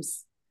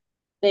items.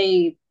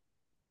 They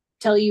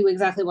tell you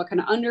exactly what kind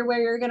of underwear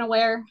you're going to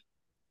wear.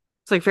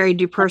 It's like very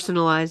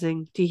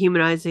depersonalizing,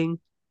 dehumanizing.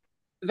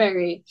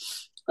 Very,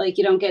 like,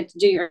 you don't get to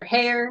do your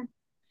hair.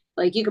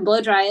 Like, you can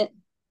blow dry it.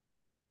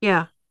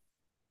 Yeah.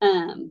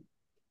 Um,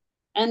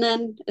 and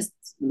then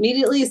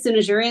immediately, as soon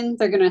as you're in,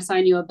 they're going to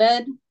assign you a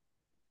bed.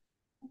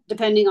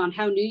 Depending on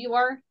how new you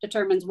are,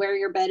 determines where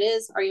your bed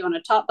is. Are you on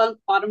a top bunk,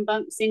 bottom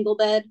bunk, single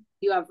bed?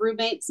 You have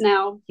roommates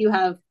now. You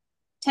have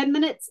 10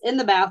 minutes in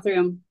the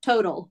bathroom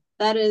total.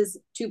 That is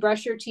to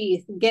brush your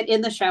teeth, get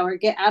in the shower,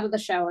 get out of the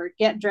shower,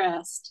 get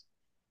dressed.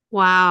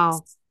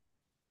 Wow.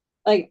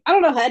 Like, I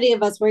don't know how any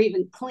of us were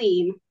even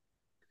clean.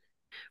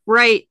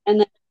 Right. And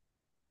then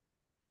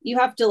you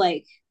have to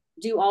like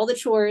do all the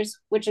chores,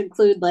 which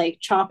include like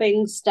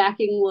chopping,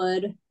 stacking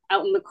wood.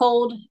 out in the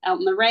cold, out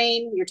in the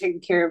rain. You're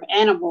taking care of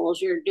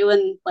animals. You're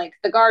doing like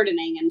the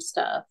gardening and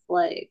stuff.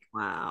 Like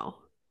Wow.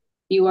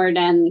 you are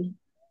then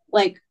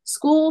like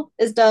school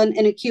is done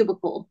in a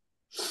cubicle.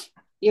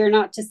 You're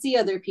not to see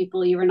other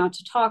people. You are not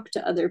to talk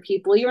to other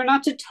people. You are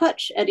not to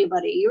touch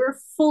anybody. You are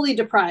fully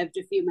deprived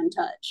of human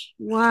touch.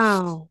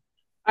 Wow.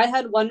 I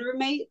had one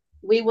roommate.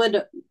 We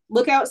would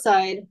look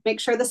outside, make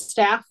sure the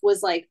staff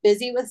was like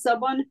busy with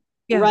someone,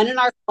 Yeah. run in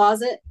our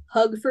closet,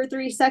 hug for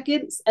 3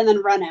 seconds, and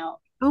then run out.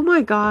 Oh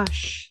my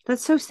gosh.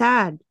 That's so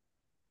sad.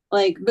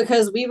 Like,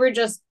 because we were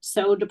just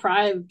so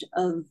deprived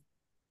of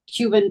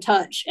human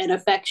touch and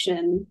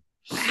affection.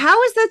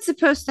 How is that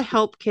supposed to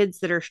help kids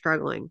that are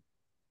struggling?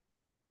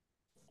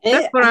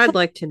 That's what I I'd feel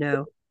like to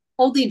know.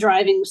 only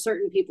driving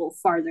certain people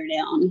farther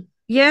down.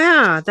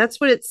 Yeah, that's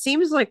what it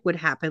seems like would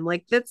happen.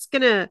 Like that's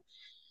gonna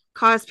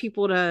cause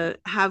people to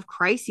have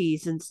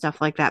crises and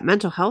stuff like that,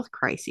 mental health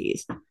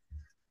crises.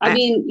 I I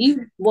mean,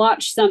 you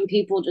watch some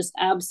people just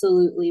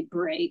absolutely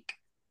break.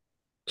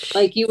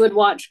 Like, you would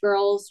watch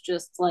girls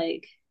just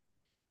like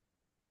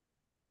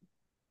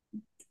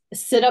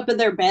sit up in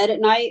their bed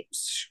at night,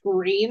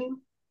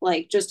 scream,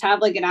 like just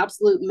have like an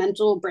absolute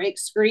mental break,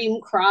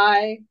 scream,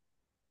 cry.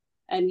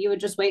 And you would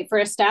just wait for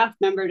a staff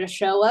member to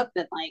show up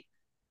and like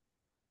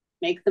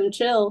make them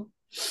chill.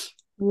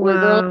 Or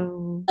girls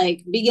wow.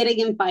 like be getting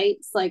in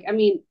fights. Like, I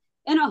mean,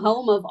 in a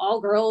home of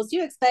all girls,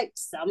 you expect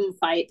some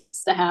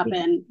fights to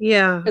happen.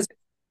 Yeah. Because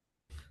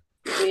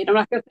I mean, I'm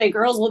not gonna say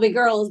girls will be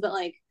girls, but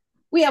like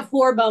we have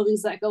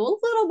hormones that go a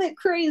little bit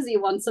crazy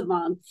once a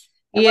month.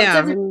 And once Yeah,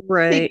 every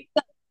right.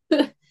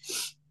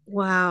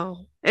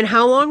 Wow. And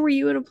how long were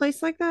you in a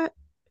place like that?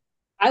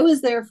 I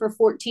was there for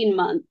 14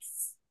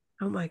 months.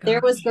 Oh my There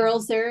was gosh.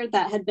 girls there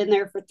that had been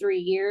there for 3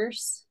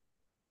 years.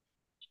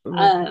 Oh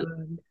my Um,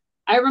 God.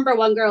 I remember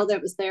one girl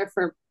that was there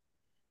for,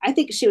 I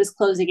think she was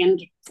closing in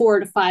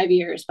 4 to 5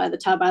 years by the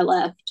time I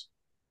left.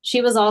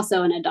 She was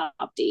also an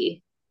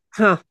adoptee.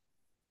 Huh.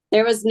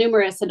 There was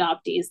numerous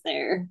adoptees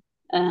there.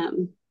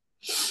 Um,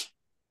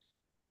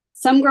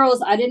 some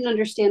girls, I didn't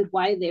understand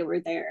why they were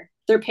there.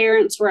 Their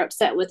parents were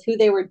upset with who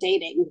they were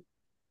dating.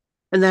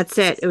 And that's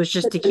So it. It was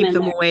just put to them keep in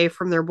them there. away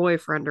from their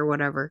boyfriend or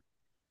whatever.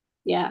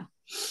 Yeah.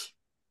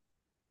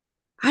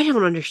 I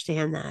don't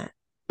understand that.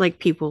 Like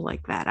people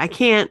like that. I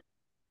can't,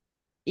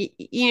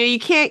 you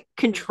can't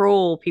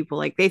control people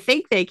like they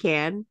think they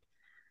can,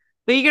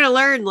 but you're gonna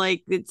learn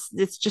like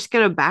it's just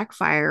gonna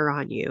backfire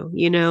on you.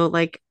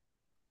 Like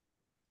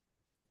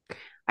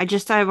I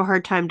have a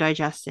hard time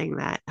digesting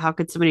that. How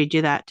could somebody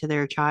do that to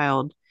their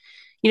child?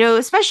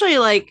 Especially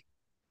like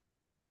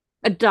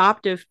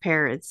adoptive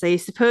parents. They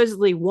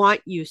supposedly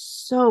want you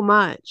so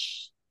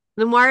much.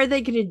 Then why are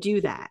they going to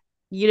do that?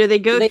 They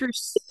go They through did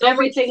so much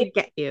everything. to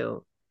get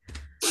you.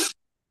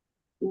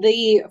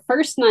 The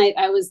first night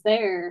I was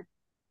there,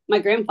 my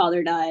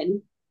grandfather died.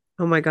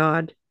 Oh my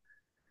God.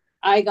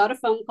 I got a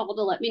phone call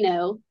to let me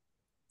know,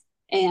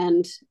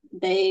 and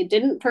they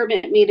didn't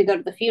permit me to go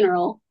to the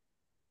funeral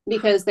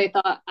because they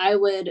thought I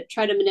would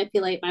try to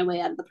manipulate my way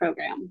out of the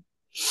program.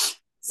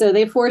 So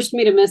they forced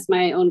me to miss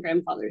my own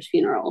grandfather's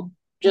funeral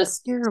That's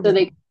just so they terrible.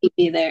 could keep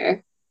me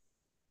there.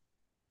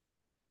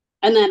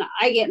 And then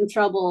I get in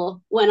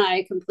trouble when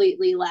I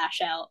completely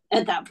lash out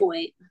at that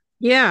point.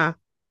 Yeah.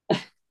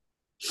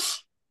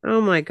 Oh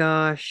my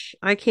gosh.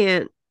 I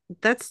can't.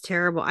 That's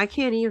terrible. I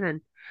can't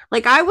even.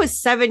 Like I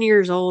was 7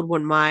 years old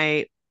when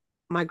my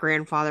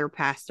grandfather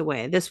passed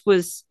away. This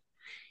was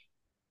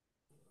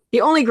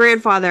the only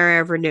grandfather I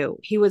ever knew.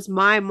 He was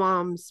my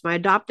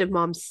adoptive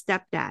mom's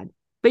stepdad,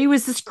 but he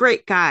was this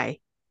great guy.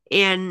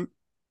 And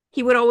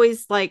he would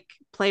always like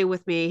play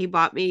with me. He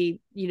bought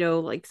me,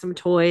 like some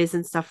toys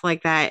and stuff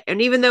like that.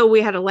 And even though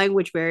we had a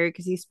language barrier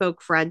because he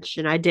spoke French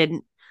and I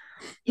didn't,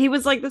 he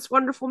was like this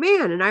wonderful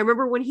man. And I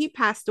remember when he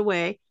passed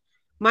away,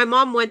 my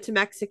mom went to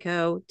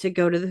Mexico to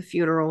go to the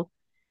funeral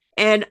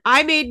and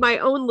I made my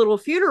own little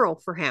funeral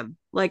for him.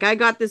 Like I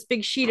got this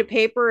big sheet of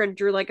paper and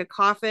drew like a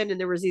coffin, and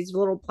there was these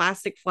little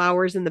plastic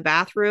flowers in the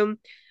bathroom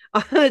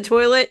on the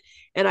toilet,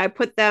 and I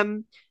put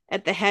them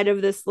at the head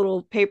of this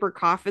little paper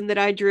coffin that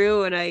I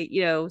drew, and I,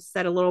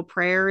 said a little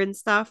prayer and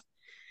stuff.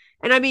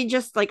 And I mean,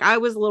 just like I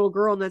was a little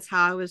girl, and that's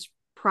how I was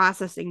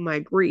processing my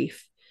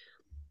grief.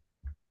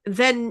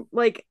 Then,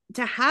 like,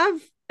 to have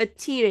a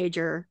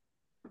teenager,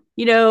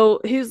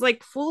 who's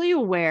like fully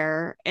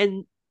aware,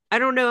 and I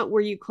don't know,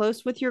 were you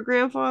close with your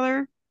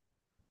grandfather?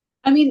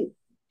 I mean,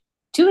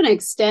 to an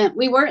extent,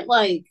 we weren't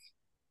like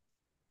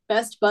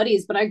best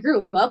buddies, but I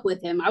grew up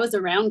with him. I was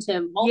around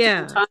him multiple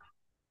Yeah, times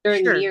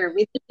during the sure. year.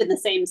 We lived in the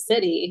same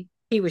city.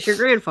 He was your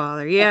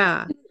grandfather.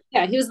 Yeah.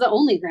 Yeah, he was the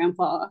only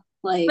grandpa.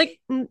 Like,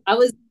 Like, I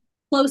was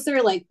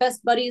closer, like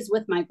best buddies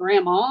with my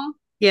grandma.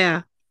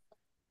 yeah.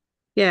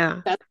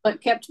 Yeah. That's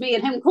what kept me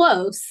and him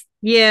close.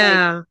 Like,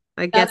 Yeah.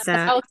 I get that's the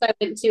that. house I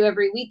went to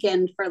every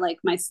weekend for like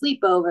my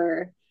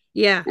sleepover.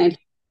 Yeah. And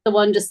the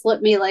one to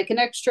slip me like an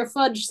extra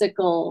fudge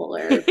sickle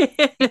or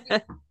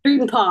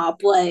cream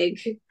pop. Like,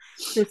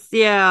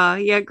 Yeah.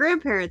 Yeah.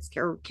 Grandparents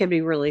can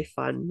be really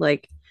fun.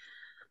 Like,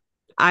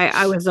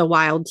 I was a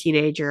wild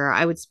teenager.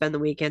 I would spend the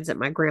weekends at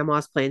my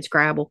grandma's playing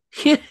Scrabble,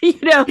 you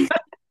know,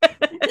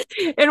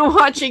 and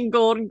watching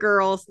Golden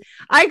Girls.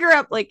 I grew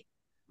up like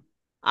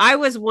I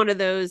was one of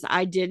those.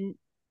 I didn't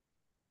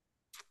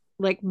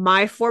like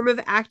my form of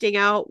acting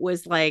out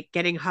was like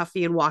getting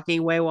huffy and walking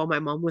away while my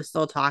mom was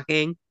still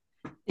talking.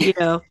 You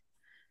know,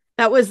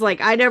 that was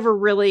like I never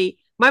really.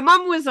 My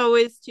mom was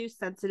always too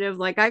sensitive.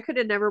 Like I could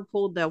have never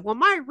pulled the well,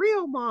 my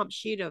real mom,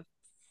 she'd have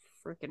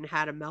freaking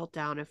had a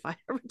meltdown if I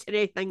ever did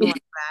anything like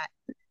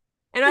that.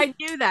 And I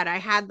knew that I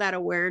had that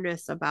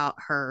awareness about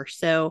her.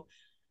 So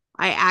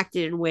I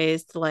acted in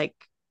ways to like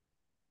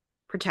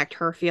protect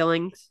her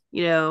feelings,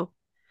 you know?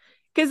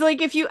 Because,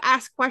 like, if you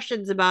ask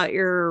questions about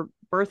your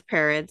birth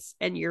parents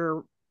and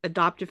your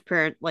adoptive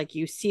parent, like,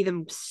 you see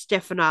them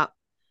stiffen up,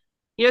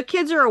 you know,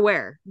 kids are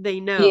aware, they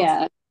know,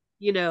 Yeah.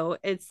 you know,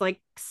 it's like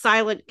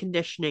silent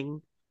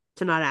conditioning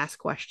to not ask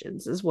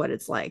questions, is what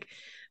it's like.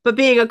 But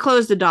being a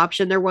closed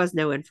adoption, there was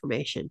no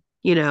information,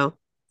 you know?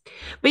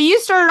 But you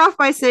started off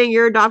by saying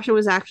your adoption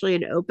was actually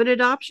an open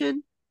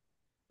adoption.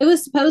 It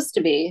was supposed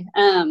to be.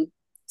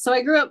 So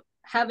I grew up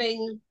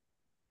having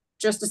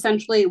just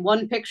essentially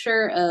one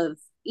picture of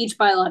each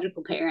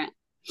biological parent.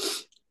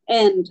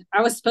 And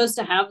I was supposed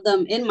to have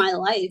them in my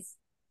life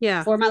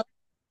Yeah. for my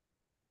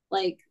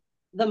like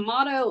the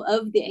motto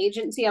of the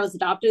agency I was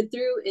adopted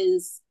through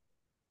is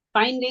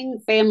finding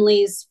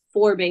families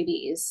for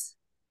babies.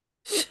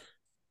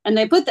 And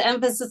they put the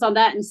emphasis on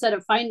that instead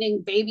of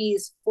finding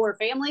babies for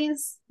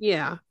families.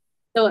 Yeah.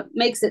 So it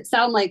makes it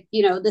sound like,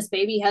 this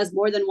baby has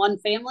more than one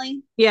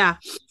family. Yeah.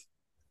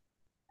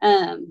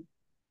 Um,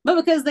 but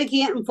because they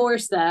can't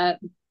enforce that,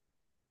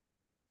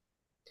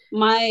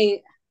 my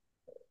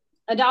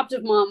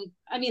adoptive mom,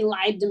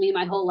 lied to me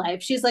my whole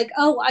life. She's like,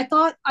 oh, I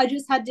thought I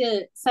just had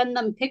to send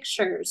them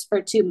pictures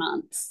for 2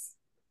 months.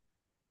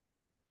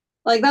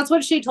 Like that's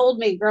what she told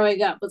me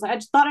growing up was I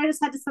just thought I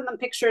just had to send them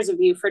pictures of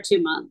you for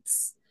 2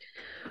 months.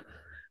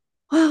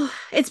 Well,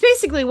 it's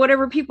basically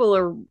whatever people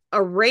are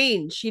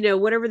arrange, you know,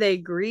 whatever they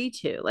agree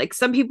to. Like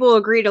some people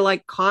agree to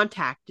like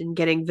contact and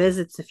getting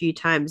visits a few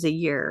times a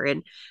year,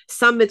 and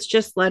some it's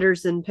just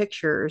letters and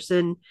pictures,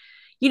 and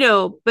you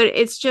know, but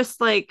it's just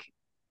like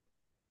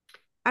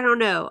I don't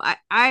know.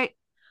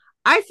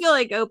 I feel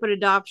like open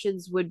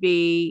adoptions would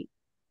be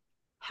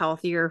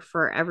healthier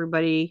for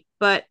everybody,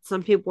 but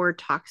some people are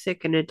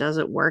toxic and it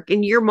doesn't work.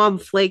 And your mom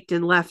flaked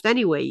and left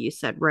anyway, you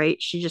said,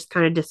 right? She just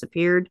kind of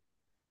disappeared.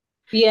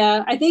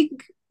 Yeah, I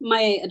think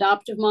my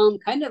adoptive mom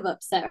kind of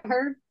upset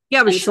her.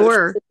 Yeah, I'm And so she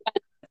sure.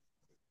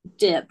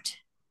 dipped.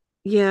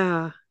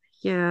 Yeah.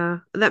 Yeah.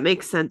 That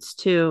makes sense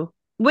too.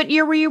 What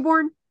year were you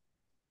born?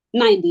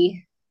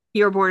 90.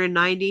 You were born in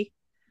 90?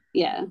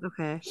 Yeah.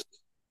 Okay.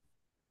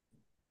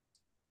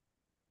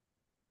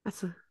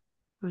 That's a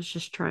I was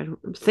just trying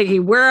I'm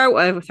thinking where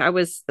I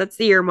was that's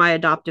the year my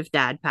adoptive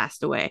dad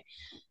passed away.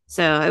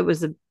 So it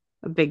was a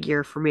big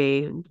year for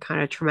me and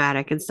kind of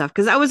traumatic and stuff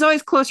because I was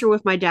always closer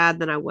with my dad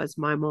than I was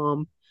my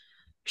mom.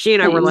 She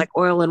and I were Same. like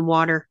oil and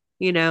water,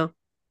 you know?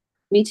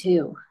 Me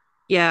too.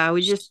 Yeah,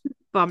 we just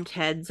bumped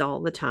heads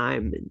all the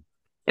time. And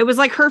it was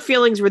like her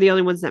feelings were the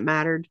only ones that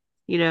mattered,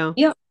 you know?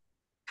 Yep.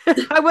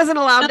 I wasn't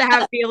allowed to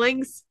have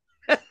feelings.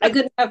 I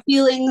couldn't have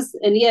feelings.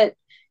 And yet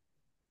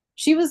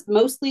she was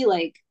mostly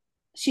like,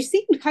 she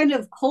seemed kind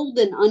of cold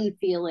and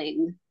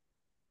unfeeling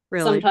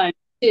Really. sometimes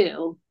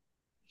too.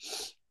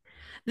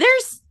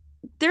 There's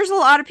there's a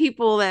lot of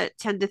people that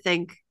tend to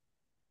think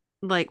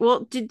like,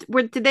 well, did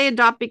they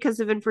adopt because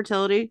of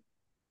infertility? Is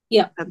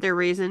Yep. that their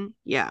reason?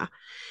 Yeah.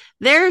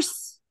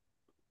 There's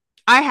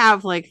I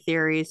have like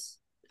theories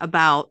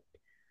about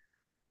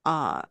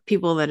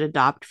people that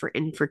adopt for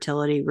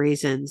infertility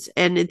reasons.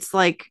 And it's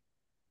like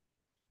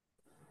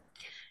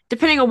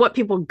depending on what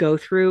people go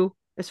through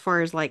as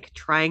far as like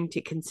trying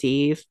to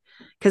conceive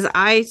because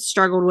I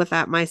struggled with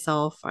that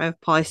myself. I have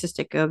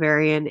polycystic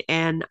ovarian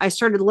and I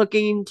started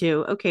looking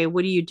into okay,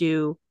 what do you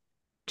do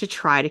to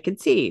try to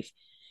conceive?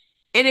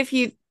 And if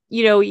you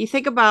know, you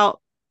think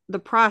about the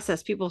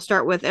process, people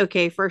start with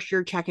okay, first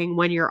you're checking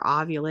when you're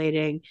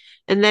ovulating,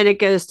 and then it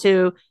goes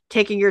to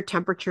taking your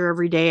temperature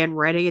every day and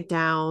writing it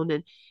down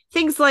and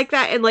things like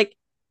that. And like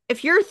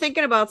if you're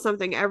thinking about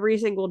something every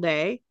single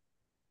day,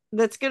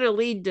 that's going to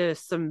lead to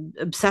some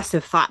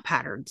obsessive thought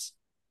patterns,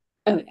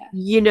 Oh yeah.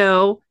 you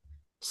know?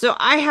 So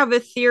I have a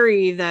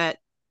theory that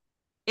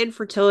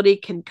infertility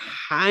can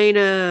kind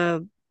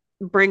of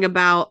bring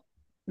about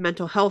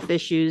mental health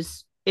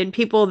issues in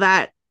people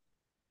that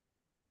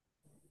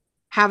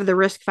have the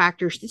risk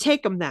factors to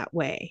take them that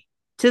way.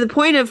 To the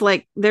point of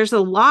like, there's a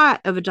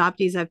lot of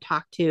adoptees I've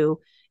talked to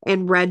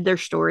and read their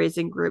stories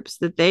in groups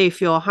that they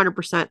feel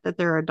 100% that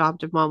their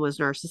adoptive mom was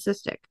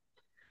narcissistic,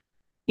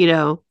 you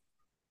know?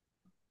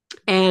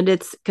 And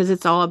it's because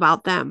it's all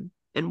about them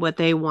and what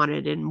they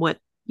wanted and what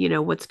you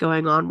know what's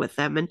going on with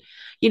them and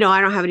you know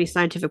I don't have any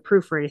scientific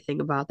proof or anything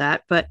about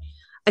that but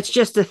it's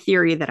just a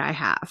theory that I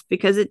have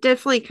because it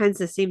definitely kind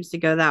of seems to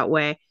go that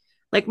way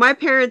like my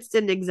parents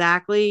didn't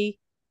exactly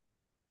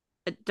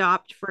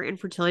adopt for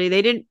infertility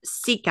they didn't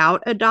seek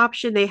out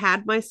adoption they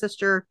had my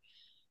sister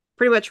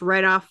pretty much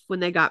right off when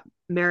they got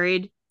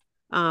married.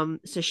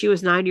 So she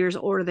was 9 years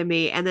older than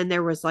me, and then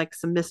there was like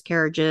some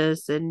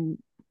miscarriages and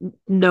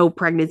no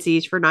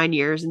pregnancies for 9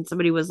 years. And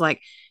somebody was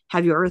like,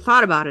 "Have you ever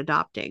thought about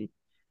adopting?"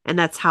 And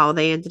that's how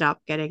they ended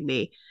up getting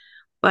me.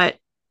 But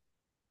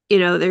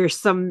there's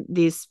some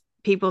these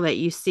people that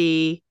you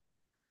see.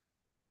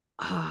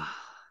 Uh,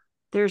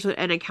 there's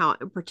an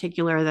account in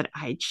particular that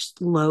I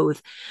just loathe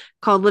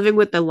called Living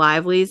with the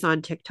Livelies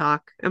on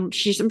TikTok. I'm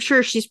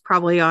sure she's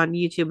probably on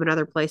YouTube and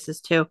other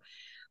places too.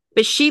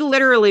 But she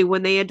literally,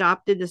 when they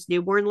adopted this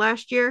newborn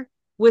last year,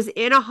 was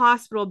in a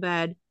hospital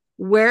bed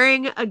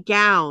wearing a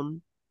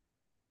gown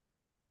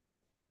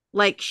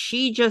like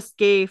she just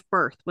gave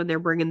birth when they're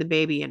bringing the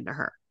baby into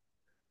her.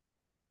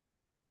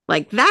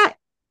 Like that,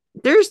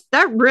 there's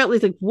that really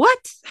like what?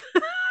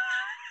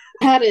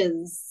 That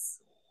is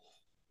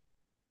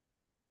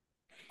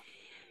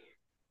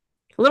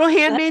Little that's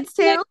Handmaid's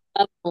Tale.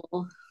 next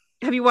level.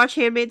 Have you watched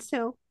Handmaid's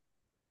Tale?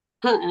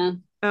 Uh-uh.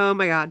 Oh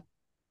my god.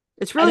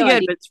 It's I really know I good,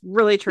 need. but it's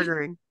really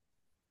triggering.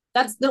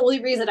 That's the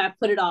only reason I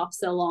put it off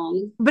so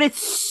long. But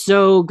it's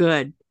so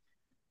good.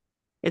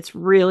 It's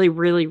really,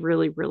 really,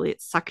 really, really,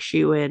 it sucks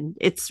you in.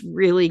 It's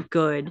really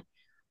good.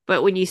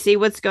 But when you see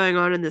what's going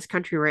on in this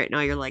country right now,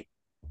 you're like,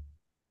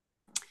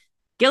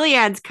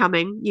 Gilead's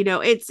coming.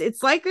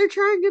 It's like they're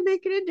trying to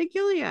make it into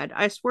Gilead.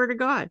 I swear to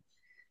God.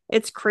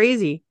 It's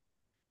crazy.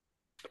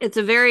 It's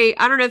a very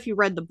I don't know if you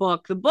read the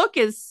book. The book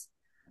is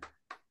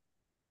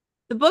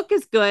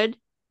good,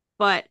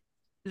 but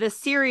the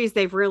series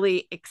they've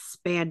really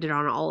expanded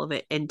on all of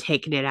it and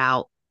taken it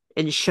out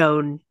and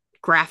shown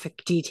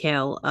graphic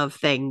detail of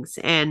things.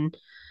 And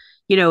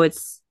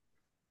it's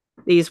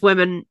these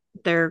women,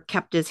 they're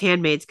kept as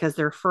handmaids because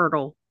they're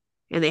fertile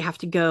and they have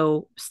to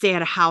go stay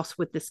at a house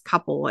with this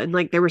couple. And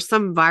like there was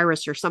some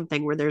virus or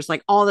something where there's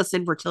like all this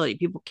infertility,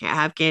 people can't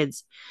have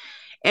kids.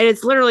 And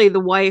it's literally the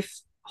wife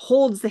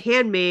holds the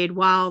handmaid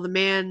while the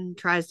man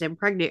tries to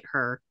impregnate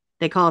her.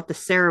 They call it the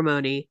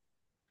ceremony,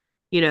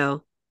 you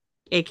know,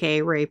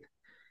 aka rape.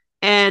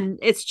 And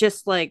it's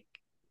just like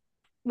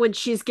when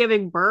she's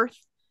giving birth,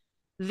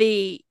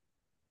 the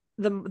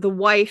the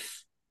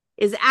wife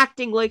is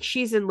acting like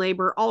she's in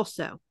labor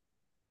also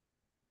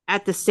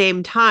at the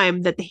same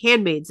time that the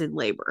handmaid's in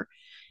labor.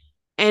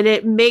 And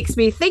it makes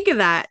me think of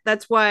that.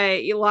 That's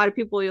why a lot of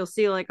people you'll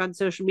see like on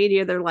social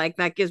media, they're like,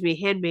 that gives me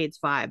handmaid's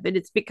vibe. And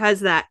it's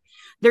because that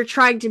they're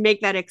trying to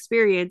make that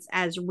experience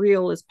as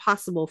real as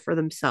possible for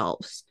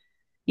themselves,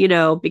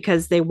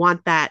 because they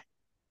want that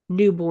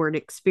newborn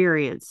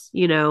experience.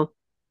 And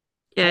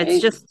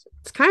Right.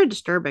 it's kind of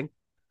disturbing.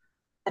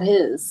 It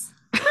is.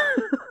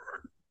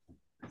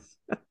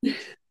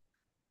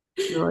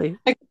 Really,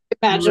 I can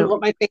imagine really.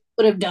 what my face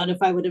would have done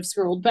if I would have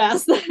scrolled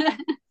past that.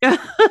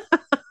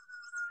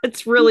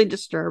 It's really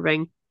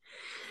disturbing.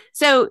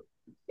 So,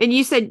 and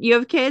you said you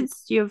have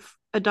kids? Do you have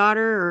a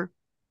daughter or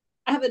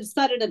I have a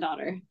son and a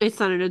daughter. a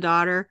son and a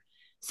daughter?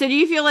 So, do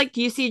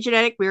you see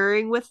genetic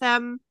mirroring with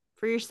them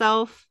for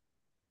yourself?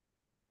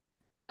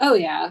 Oh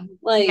yeah.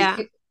 Yeah.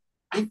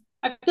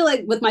 I feel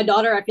like with my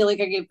daughter, I feel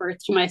like I gave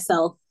birth to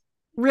myself.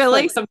 Like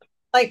Really? some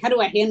like how do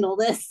I handle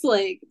this?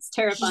 Like it's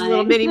She's a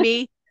little terrifying. mini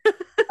me.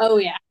 Oh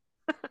yeah.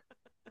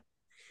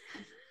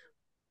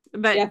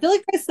 But Yeah, I feel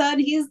like my son,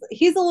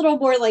 he's a little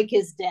more like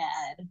his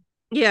dad.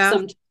 yeah,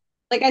 Some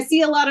like I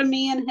see a lot of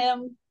me in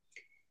him,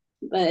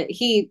 but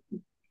he's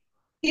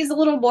a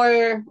little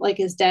more like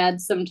his dad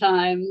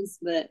sometimes.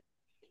 But is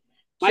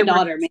my your birth.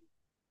 daughter, man,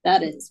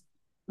 that is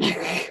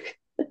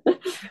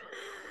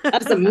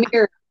that's a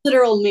mirror,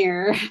 literal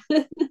mirror.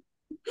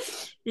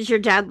 Is your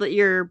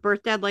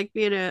birth dad like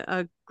being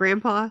a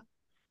grandpa?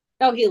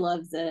 Oh, he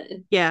loves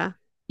it. Yeah.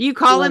 You He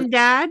call loves. him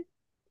dad?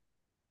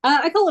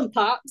 I call him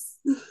pops.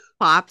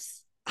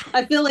 Pops.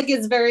 I feel like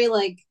it's very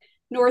like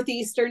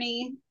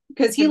northeasterny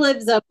because he And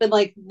lives up in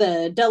like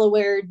the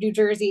Delaware, New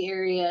Jersey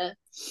area.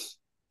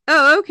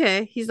 oh,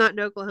 okay. He's not in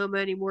Oklahoma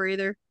anymore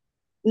either.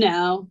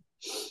 No,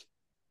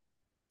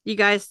 You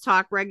guys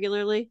talk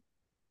regularly?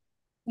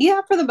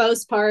 yeah, for the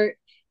most part.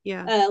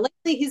 Yeah.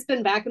 Lately, he's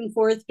been back and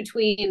forth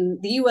between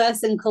the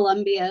U.S. and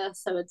Colombia,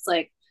 so it's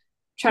like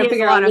He trying to has a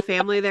figure lot out of which.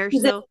 family there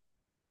He's in, still.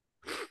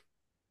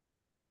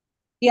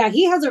 yeah,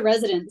 he has a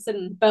residence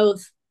in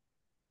both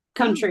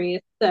Oh.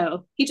 countries,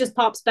 so he just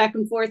pops back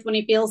and forth when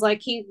he feels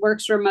like he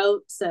works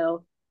remote.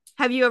 So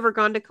Have you ever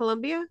gone to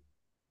Colombia?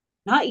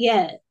 not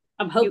yet.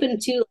 I'm You hoping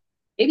to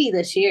maybe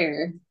this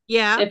year,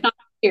 Yeah, if not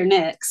here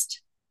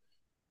next.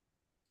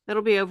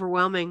 that'll be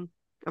overwhelming,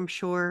 I'm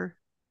sure.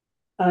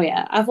 Oh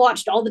yeah, I've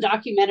watched all the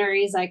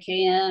documentaries I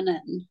can,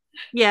 and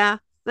Yeah,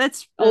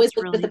 that's always that's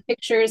looked at the really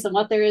pictures and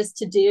what there is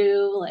to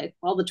do, like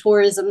all the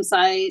tourism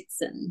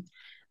sites and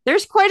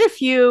there's quite a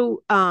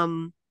few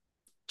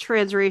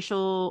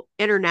transracial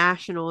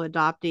international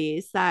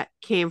adoptees that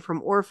came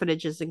from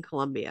orphanages in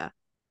Colombia.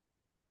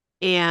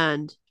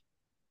 And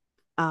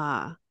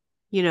uh,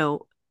 you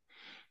know,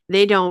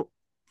 they don't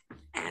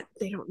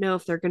they don't know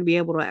if they're going to be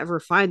able to ever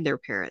find their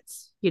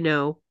parents,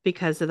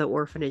 because of the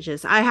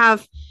orphanages. I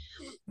have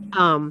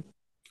um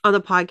on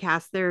the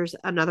podcast there's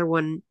another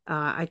one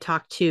I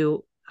talked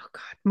to. oh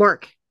God,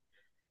 Mark.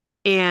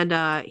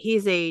 And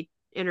he's a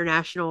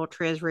international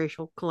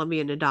transracial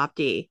Colombian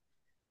adoptee.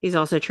 He's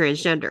also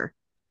transgender.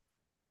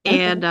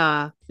 And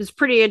Okay. it's a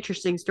pretty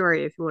interesting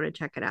story if you want to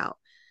check it out.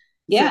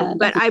 So, Yeah,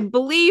 but definitely. I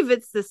believe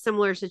it's the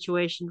similar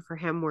situation for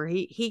him where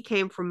he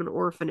came from an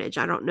orphanage.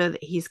 I don't know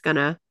that he's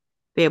gonna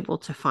be able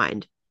to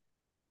find,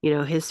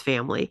 his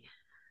family.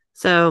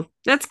 So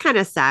that's kind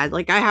of sad.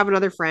 Like I have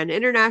another friend,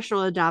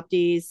 international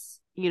adoptees,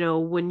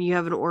 when you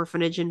have an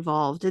orphanage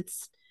involved,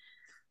 it's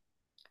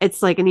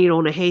like a needle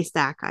in a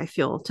haystack, I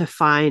feel, to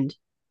find,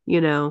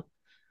 you know,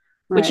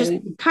 which is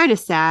Right. kind of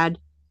sad.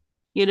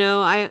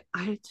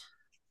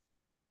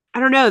 I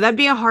don't know. That'd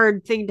be a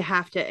hard thing to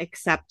have to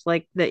accept,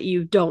 like that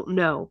you don't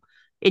know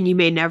and you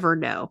may never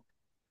know.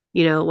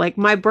 Like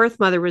my birth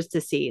mother was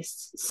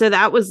deceased. So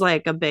that was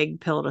like a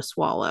big pill to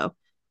swallow.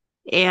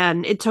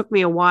 And it took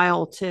me a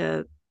while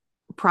to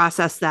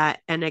process that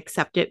and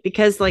accept it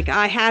because like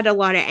I had a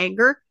lot of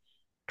anger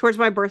towards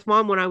my birth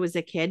mom when I was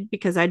a kid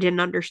because I didn't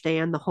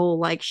understand the whole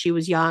like she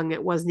was young,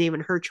 it wasn't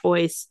even her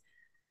choice.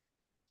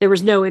 There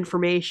was no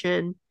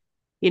information,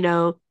 you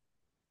know.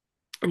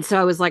 And so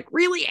I was like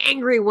really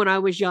angry when I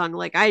was young.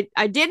 Like I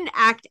didn't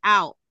act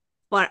out,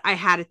 but I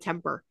had a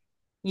temper,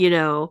 you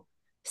know.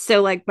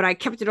 So like but I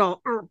kept it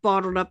all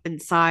bottled up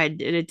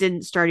inside and it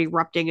didn't start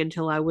erupting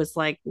until I was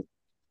like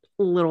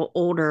a little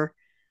older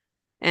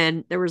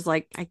and there was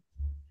like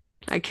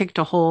I kicked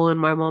a hole in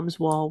my mom's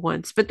wall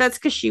once, but that's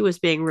because she was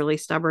being really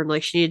stubborn.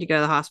 Like she needed to go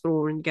to the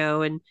hospital and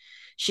go, and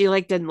she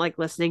like didn't like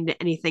listening to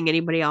anything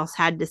anybody else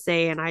had to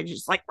say. And I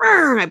just like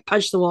I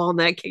punched the wall and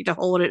then I kicked a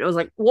hole in it. It was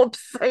like,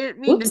 whoops, I didn't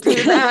mean to Whoops.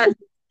 do that.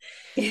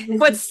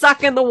 Foot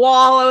stuck in the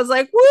wall. I was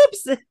like,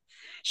 whoops.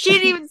 She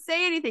didn't even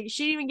say anything.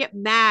 She didn't even get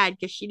mad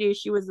because she knew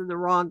she was in the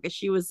wrong because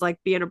she was like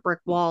being a brick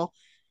wall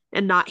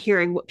and not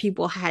hearing what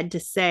people had to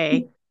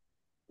say.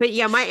 But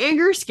yeah, my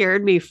anger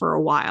scared me for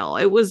a while.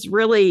 It was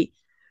really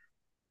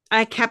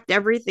I kept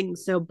everything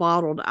so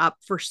bottled up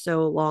for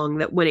so long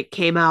that when it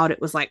came out, it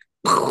was like,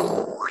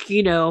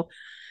 you know,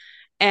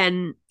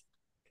 and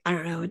I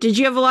don't know. Did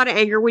you have a lot of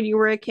anger when you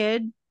were a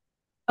kid?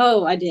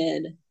 Oh, I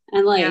did.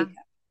 And Yeah. like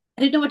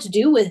I didn't know what to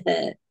do with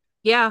it.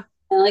 Yeah.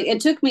 And like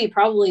it took me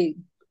probably,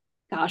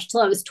 gosh,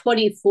 till I was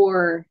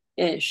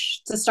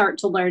 24-ish to start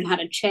to learn how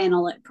to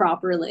channel it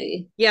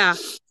properly. Yeah.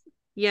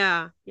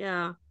 Yeah.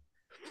 Yeah.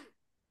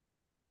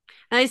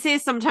 And I say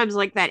sometimes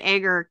like that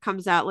anger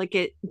comes out like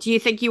it. Do you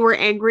think you were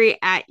angry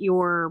at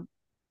your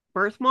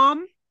birth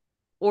mom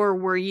or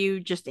were you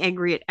just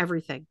angry at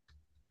everything?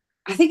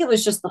 I think it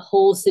was just the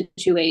whole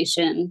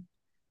situation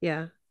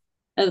Yeah.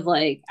 of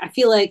like, I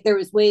feel like there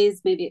was ways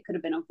maybe it could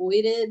have been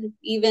avoided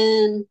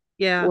even,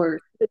 Yeah.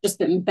 or just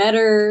been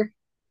better.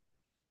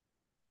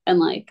 And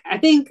like, I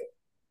think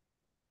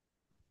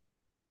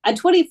at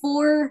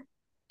 24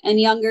 and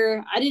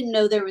younger, I didn't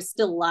know there was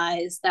still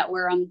lies that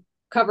were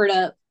covered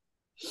up.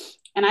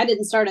 And I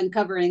didn't start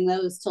uncovering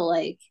those till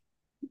like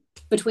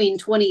between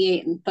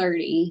 28 and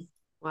 30.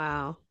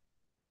 Wow.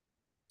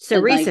 So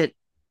And like, recent.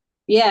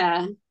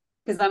 yeah,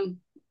 because I'm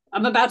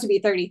about to be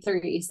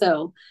 33.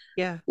 So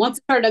Yeah. once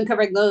I started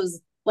uncovering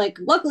those, like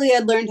luckily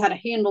I'd learned how to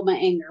handle my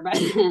anger by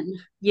then.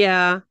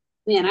 Yeah.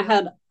 Man, I Yeah.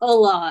 had a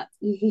lot.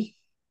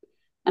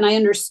 And I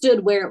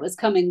understood where it was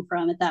coming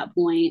from at that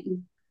point.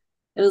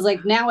 It was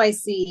like now I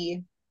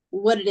see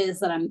what it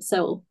is that I'm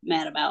so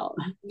mad about.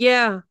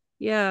 Yeah.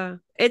 Yeah.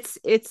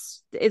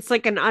 It's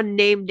like an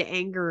unnamed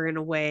anger in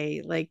a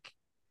way. Like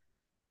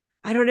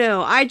I don't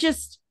know.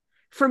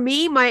 For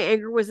me, my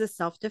anger was a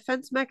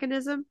self-defense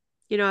mechanism.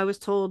 I was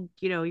told,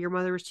 your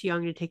mother was too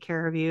young to take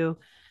care of you.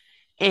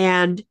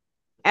 And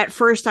at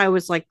first I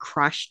was like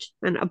crushed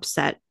and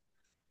upset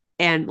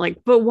and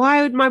like, but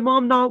why would my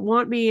mom not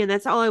want me? And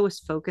that's all I was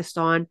focused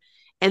on.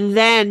 And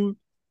then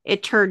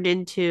it turned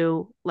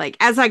into like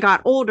as I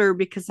got older,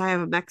 because I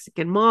have a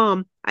Mexican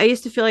mom, I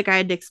used to feel like I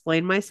had to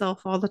explain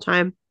myself all the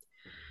time.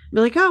 Be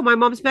like, oh, my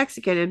mom's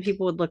Mexican. And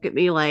people would look at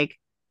me like,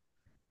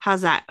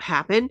 how's that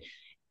happen?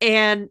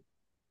 And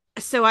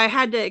so I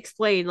had to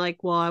explain,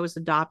 like, well, I was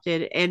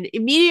adopted. And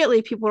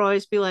immediately people would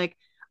always be like,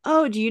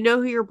 oh, do you know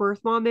who your birth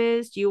mom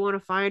is? Do you want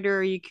to find her?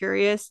 Are you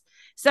curious?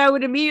 So I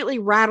would immediately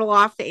rattle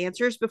off the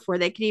answers before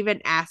they could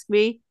even ask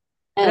me.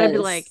 And I'd be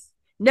like, Yes.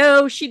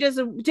 no, she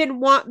didn't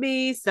want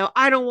me. So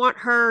I don't want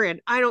her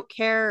and I don't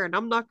care. And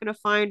I'm not going to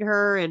find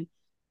her. And,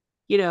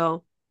 you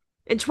know,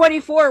 and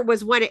 24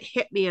 was when it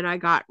hit me and I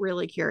got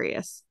really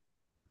curious,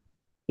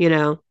 you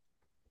know,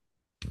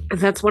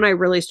 that's when I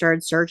really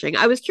started searching.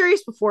 I was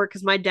curious before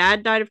because my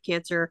dad died of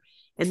cancer,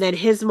 and then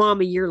his mom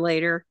a year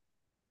later.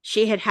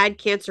 She had had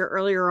cancer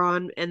earlier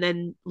on, and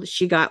then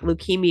she got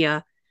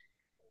leukemia.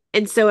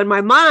 And so in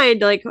my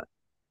mind, like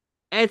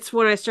it's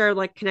when I started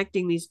like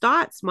connecting these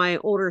dots. My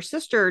older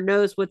sister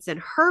knows what's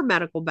in her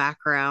medical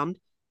background,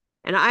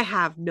 and I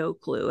have no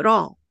clue at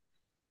all.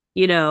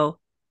 You know,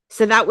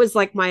 so that was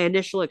like my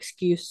initial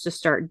excuse to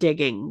start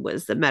digging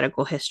was the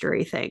medical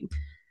history thing.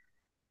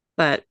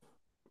 But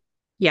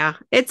yeah,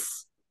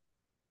 it's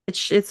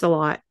a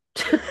lot.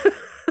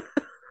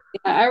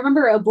 I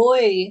remember a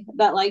boy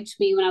that liked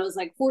me when I was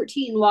like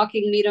 14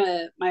 walking me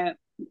to my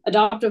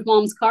adoptive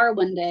mom's car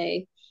one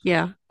day.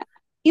 Yeah.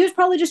 He was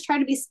probably just trying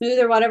to be smooth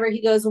or whatever.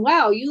 He goes,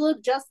 "Wow, you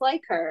look just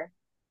like her."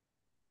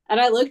 And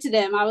I looked at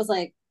him. I was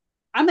like,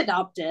 "I'm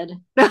adopted."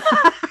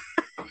 I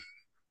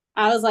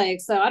was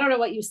like, "So I don't know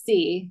what you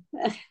see."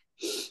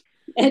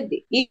 And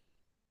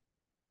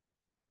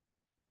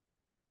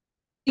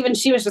even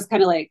she was just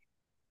kind of like,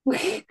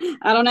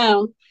 "I don't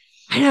know."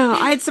 I know.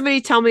 I had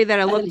somebody tell me that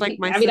I looked like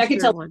my I mean, I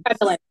could sister tell kind of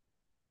once. like,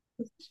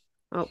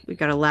 Oh, we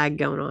got a lag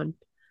going on.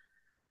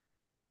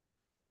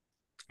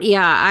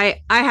 Yeah,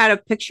 I had a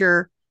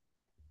picture.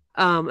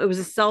 It was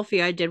a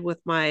selfie I did with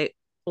my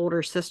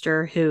older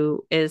sister,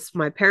 who is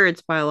my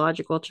parents'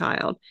 biological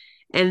child.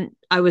 And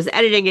I was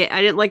editing it.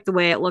 I didn't like the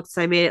way it looked,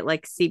 so I made it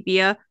like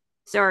sepia.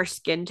 So our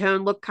skin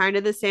tone looked kind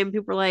of the same.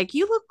 People were like,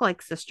 "You look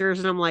like sisters."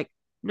 And I'm like,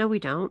 "No, we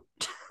don't."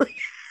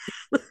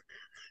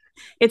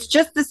 It's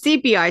just the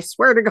sepia, I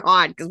swear to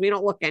God, because we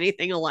don't look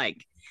anything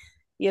alike,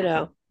 you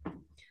know.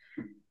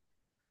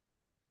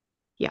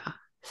 Yeah.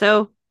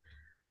 So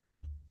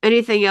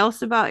anything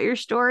else about your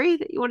story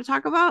that you want to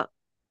talk about?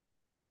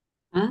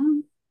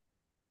 um,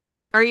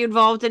 Are you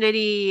involved in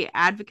any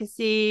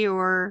advocacy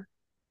or,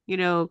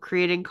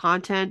 creating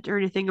content or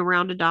anything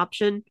around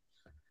adoption?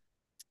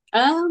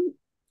 um,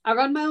 I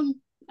run my own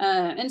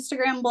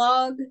Instagram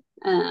blog.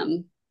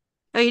 Um,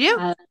 Oh, you do?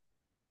 uh,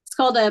 it's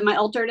called My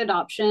Altered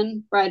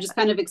Adoption, where I just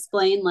kind of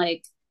explain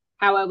like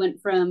how I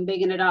went from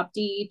being an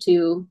adoptee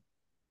to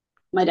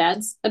my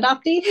dad's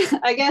adoptee,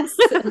 I guess.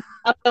 I don't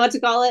know what to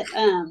call it.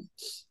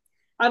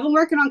 I've been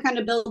working on kind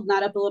of building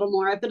that up a little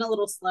more. I've been a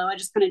little slow. I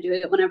just kind of do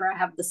it whenever I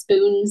have the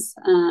spoons.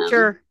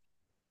 Sure.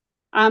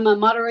 I'm a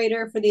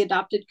moderator for the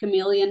Adopted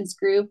Chameleons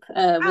group with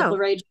Oh,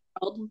 Lorraine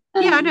Gerald.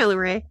 yeah, I know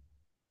Lorraine.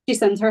 She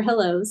sends her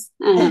hellos.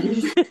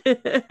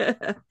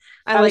 I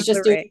I was like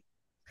just doing, Lorraine.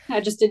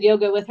 I just did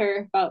yoga with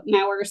her about an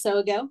hour or so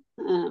ago.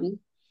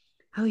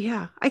 Oh,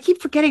 yeah. I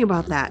keep forgetting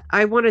about that.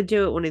 I want to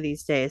do it one of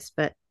these days,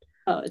 but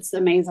Oh, it's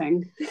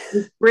amazing.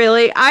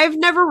 really, I've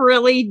never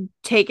really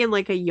taken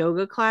like a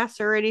yoga class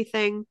or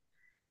anything,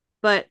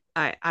 but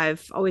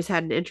I've always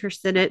had an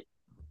interest in it.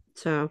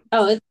 So,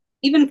 Oh, it's,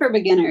 even for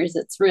beginners,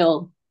 it's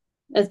real.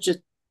 It's just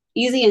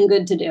easy and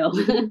good to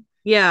do.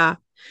 yeah.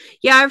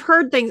 Yeah, I've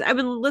heard things. I've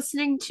been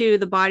listening to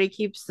The Body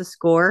Keeps the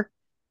Score.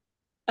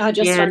 I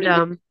just And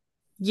started.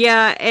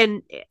 yeah,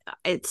 and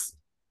it's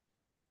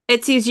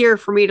it's easier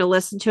for me to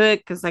listen to it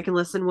because I can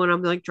listen when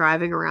I'm like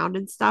driving around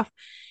and stuff.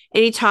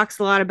 And he talks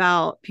a lot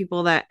about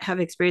people that have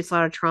experienced a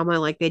lot of trauma,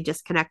 like they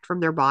disconnect from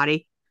their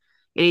body.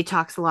 And he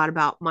talks a lot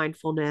about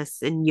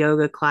mindfulness and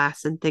yoga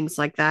class and things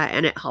like that.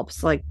 And it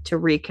helps like to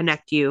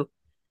reconnect you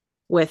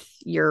with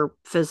your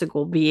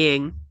physical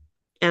being.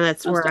 And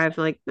that's Most where definitely. I've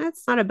like,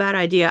 that's not a bad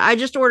idea. I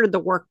just ordered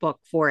the workbook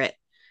for it.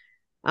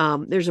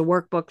 There's a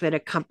workbook that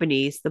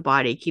accompanies The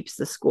Body Keeps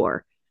the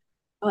Score.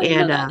 Oh, I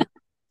didn't know And that.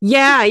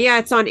 yeah,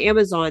 it's on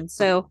Amazon.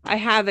 So I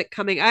have it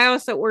coming. I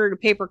also ordered a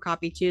paper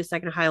copy too, so I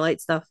can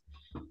highlight stuff.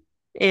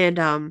 And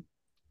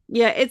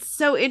yeah, it's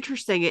so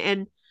interesting.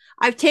 And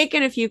I've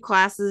taken a few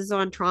classes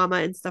on trauma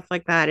and stuff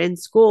like that in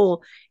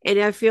school. And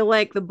I feel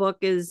like the book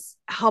is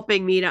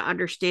helping me to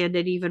understand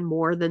it even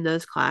more than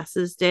those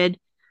classes did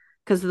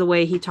because of the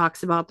way he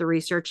talks about the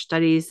research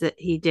studies that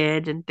he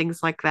did and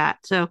things like that.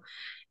 So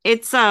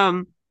it's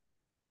I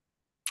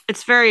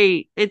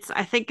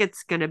think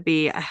it's going to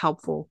be a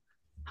helpful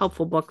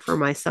book for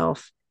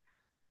myself.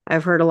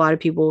 I've heard a lot of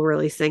people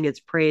really sing its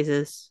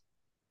praises.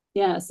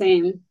 Yeah,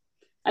 same.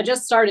 I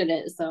just started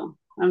it, so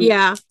I'm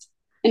Yeah.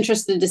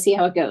 interested to see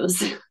how it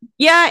goes.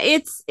 Yeah,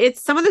 it's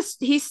some of this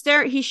he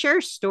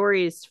shares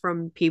stories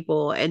from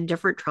people and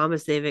different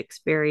traumas they've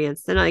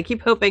experienced. And I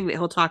keep hoping that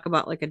he'll talk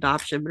about like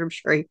adoption, but I'm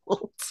sure he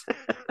won't.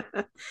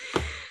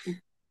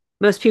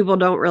 Most people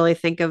don't really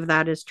think of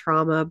that as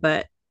trauma,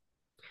 but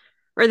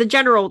or the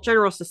general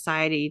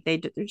society,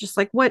 they're just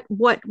like, what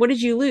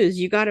did you lose?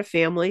 You got a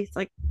family. It's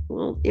like,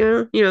 well,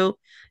 yeah, Right.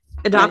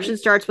 adoption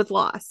starts with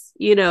loss.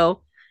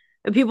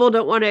 And people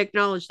don't want to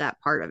acknowledge that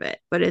part of it,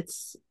 but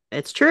it's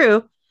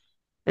true.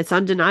 It's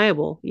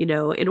undeniable.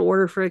 In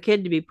order for a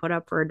kid to be put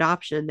up for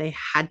adoption, they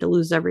had to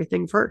lose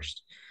everything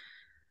first.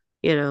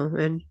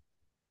 And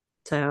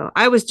so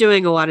I was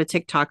doing a lot of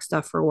TikTok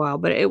stuff for a while,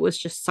 but it was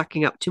just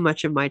sucking up too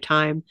much of my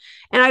time.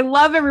 And I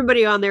love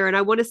everybody on there and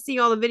I want to see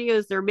all the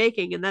videos they're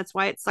making, and that's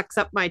why it sucks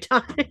up my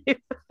time.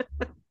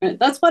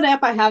 That's what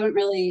app I haven't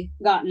really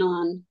gotten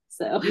on.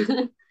 So,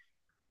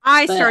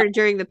 I but started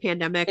during the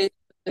pandemic.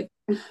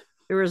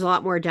 There was a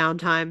lot more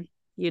downtime,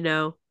 you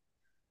know.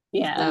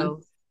 yeah,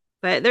 So,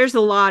 but there's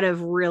a lot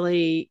of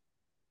really,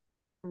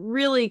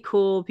 really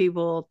cool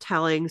people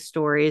telling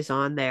stories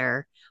on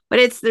there.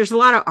 But there's a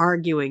lot of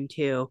arguing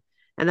too.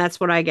 And that's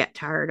what I get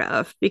tired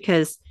of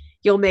because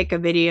you'll make a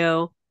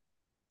video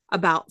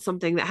about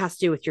something that has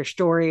to do with your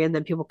story, and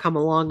then people come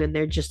along and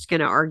they're just going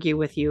to argue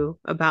with you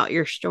about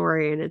your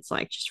story. And it's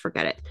like, just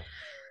forget it.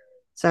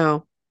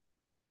 So,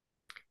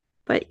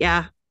 but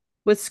yeah,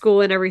 with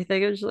school and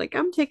everything, I was like,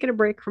 I'm taking a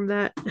break from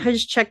that. I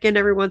just check in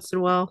every once in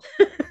a while.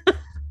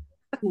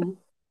 yeah.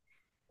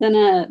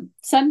 Then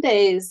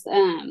Sundays,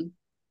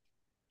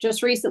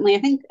 just recently, I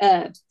think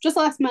just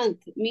last month,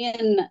 me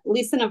and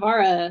Lisa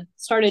Navarra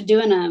started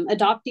doing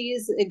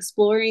adoptees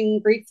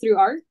exploring grief through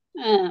art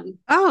Oh,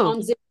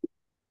 on Zoom.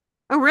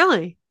 oh,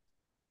 really?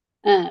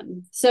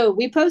 So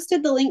we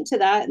posted the link to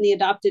that in the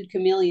Adopted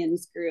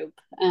Chameleons group.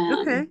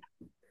 Okay.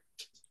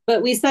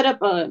 But we set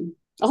up a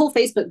whole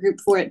Facebook group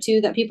for it too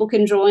that people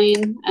can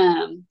join.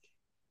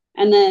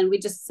 And then we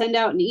just send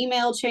out an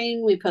email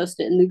chain. We post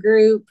it in the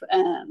group.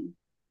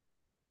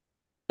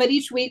 But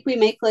each week we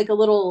make like a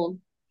little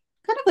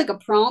kind of like a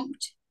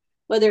prompt,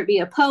 whether it be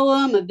a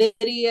poem, a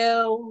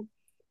video,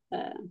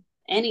 uh,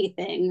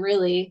 anything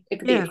really. It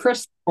could be a Yeah.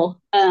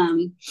 crystal.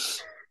 And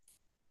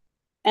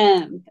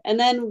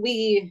then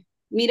we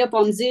meet up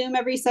on Zoom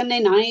every Sunday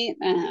night.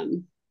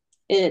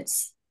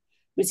 It's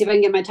let me see if I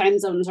can get my time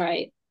zones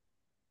right.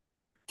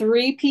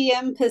 3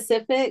 p.m.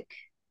 Pacific,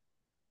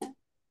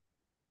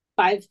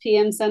 5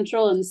 p.m.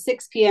 Central, and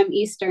 6 p.m.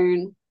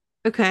 Eastern.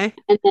 Okay.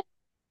 And then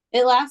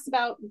it lasts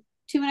about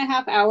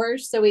 2.5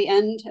 hours. So we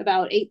end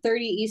about 8:30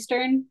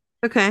 Eastern,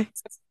 Okay.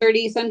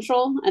 6:30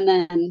 Central, and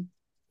then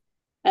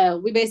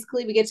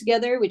we get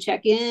together, we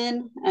check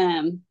in,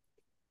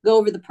 go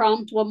over the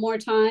prompt one more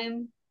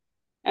time.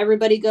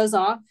 Everybody goes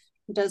off,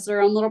 does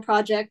their own little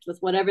project with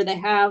whatever they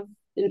have,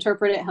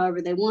 interpret it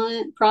however they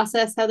want,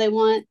 process how they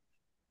want,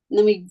 and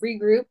then we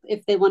regroup.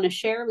 If they want to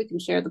share, we can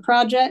share the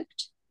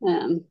project,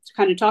 to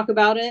kind of talk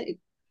about it,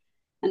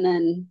 and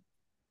then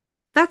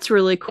That's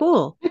really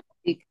cool.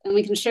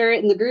 we can share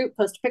it in the group,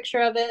 post a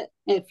picture of it.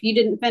 If you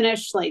didn't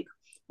finish like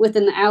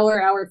within the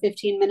hour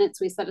 15 minutes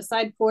we set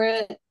aside for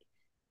it,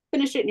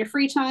 finish it in your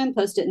free time,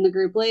 post it in the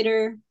group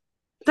later.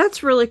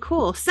 That's really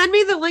cool. Send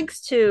me the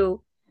links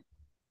to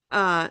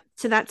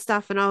that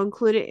stuff and I'll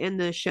include it in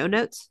the show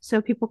notes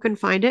so people can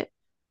find it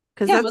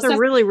because Yeah, that's most a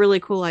definitely. really really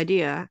cool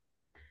idea.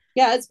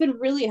 Yeah, it's been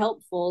really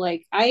helpful.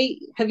 Like I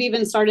have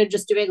even started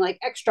just doing like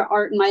extra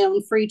art in my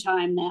own free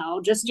time now,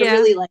 just to Yeah.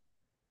 really like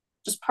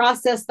just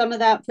process some of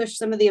that, push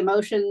some of the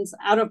emotions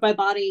out of my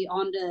body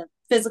onto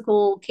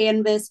physical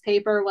canvas,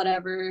 paper,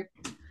 whatever.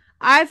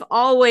 I've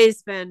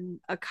always been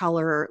a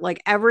colorer.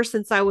 Like ever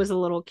since I was a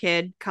little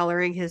kid,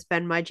 coloring has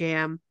been my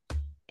jam.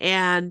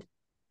 And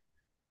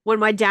when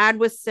my dad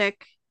was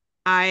sick,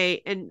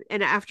 and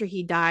after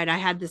he died, I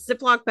had this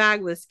Ziploc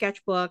bag with a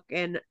sketchbook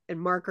and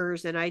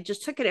markers, and I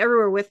just took it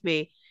everywhere with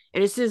me.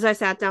 And as soon as I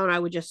sat down, I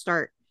would just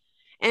start.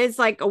 And it's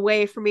like a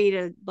way for me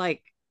to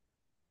like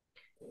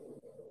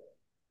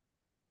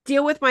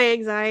deal with my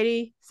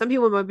anxiety. Some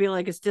people might be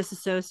like it's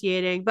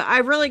disassociating, but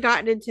I've really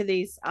gotten into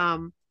these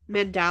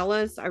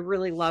mandalas. I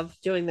really love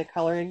doing the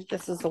coloring.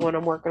 This is the one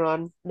I'm working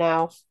on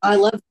now. I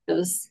love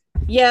those.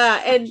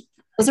 Yeah, and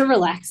Those are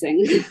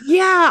relaxing.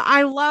 yeah,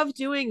 I love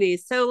doing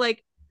these. So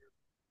like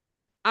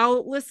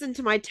I'll listen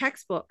to my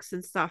textbooks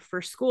and stuff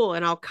for school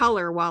and I'll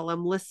color while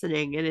I'm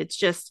listening and it's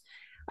just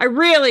I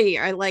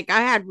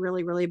had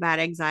really really bad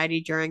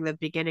anxiety during the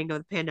beginning of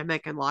the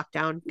pandemic and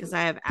lockdown because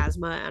I have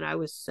asthma and I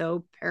was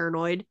so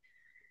paranoid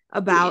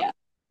about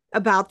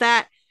Yeah.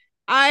 that.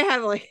 I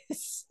have like a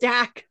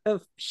stack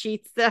of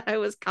sheets that I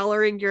was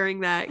coloring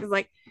during that because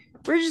like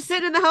we're just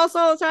sitting in the house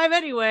all the time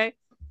anyway.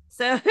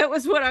 So that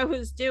was what I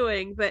was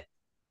doing. But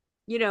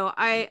you know,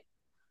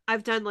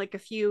 I've done like a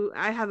few.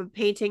 I have a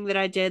painting that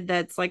I did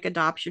that's like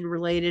adoption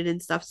related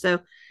and stuff. So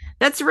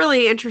that's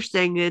really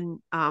interesting and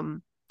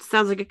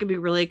sounds like it could be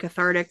really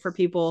cathartic for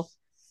people.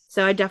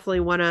 So I definitely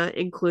want to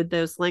include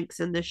those links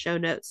in the show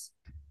notes.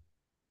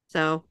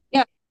 So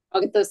Yeah.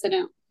 I'll get those sent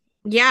out.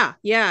 yeah,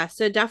 yeah.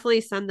 So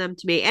definitely send them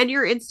to me and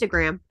your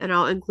Instagram, and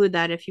I'll include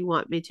that if you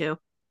want me to.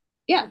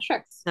 Yeah,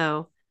 sure.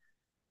 So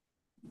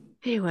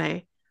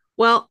anyway,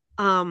 well,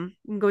 I'm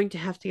going to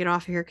have to get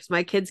off of here because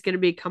my kid's going to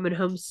be coming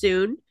home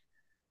soon. Oh,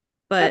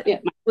 But yeah.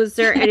 was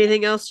there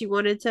anything else you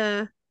wanted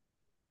to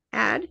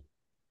add?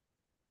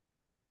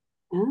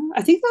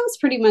 I think that was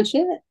pretty much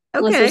it.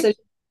 Unless there's Okay.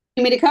 anything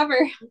for me to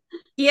cover.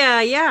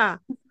 Yeah, yeah.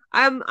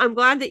 I'm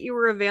glad that you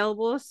were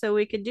available so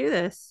we could do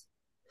this.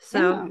 So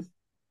Yeah.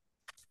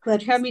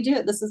 Glad you had me do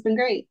it. This has been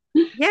great.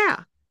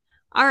 yeah.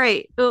 All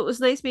right. Well, it was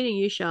nice meeting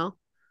you, Chelle.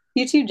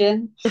 You too,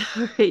 Jen.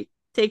 All right.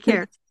 Take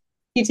care.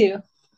 You too.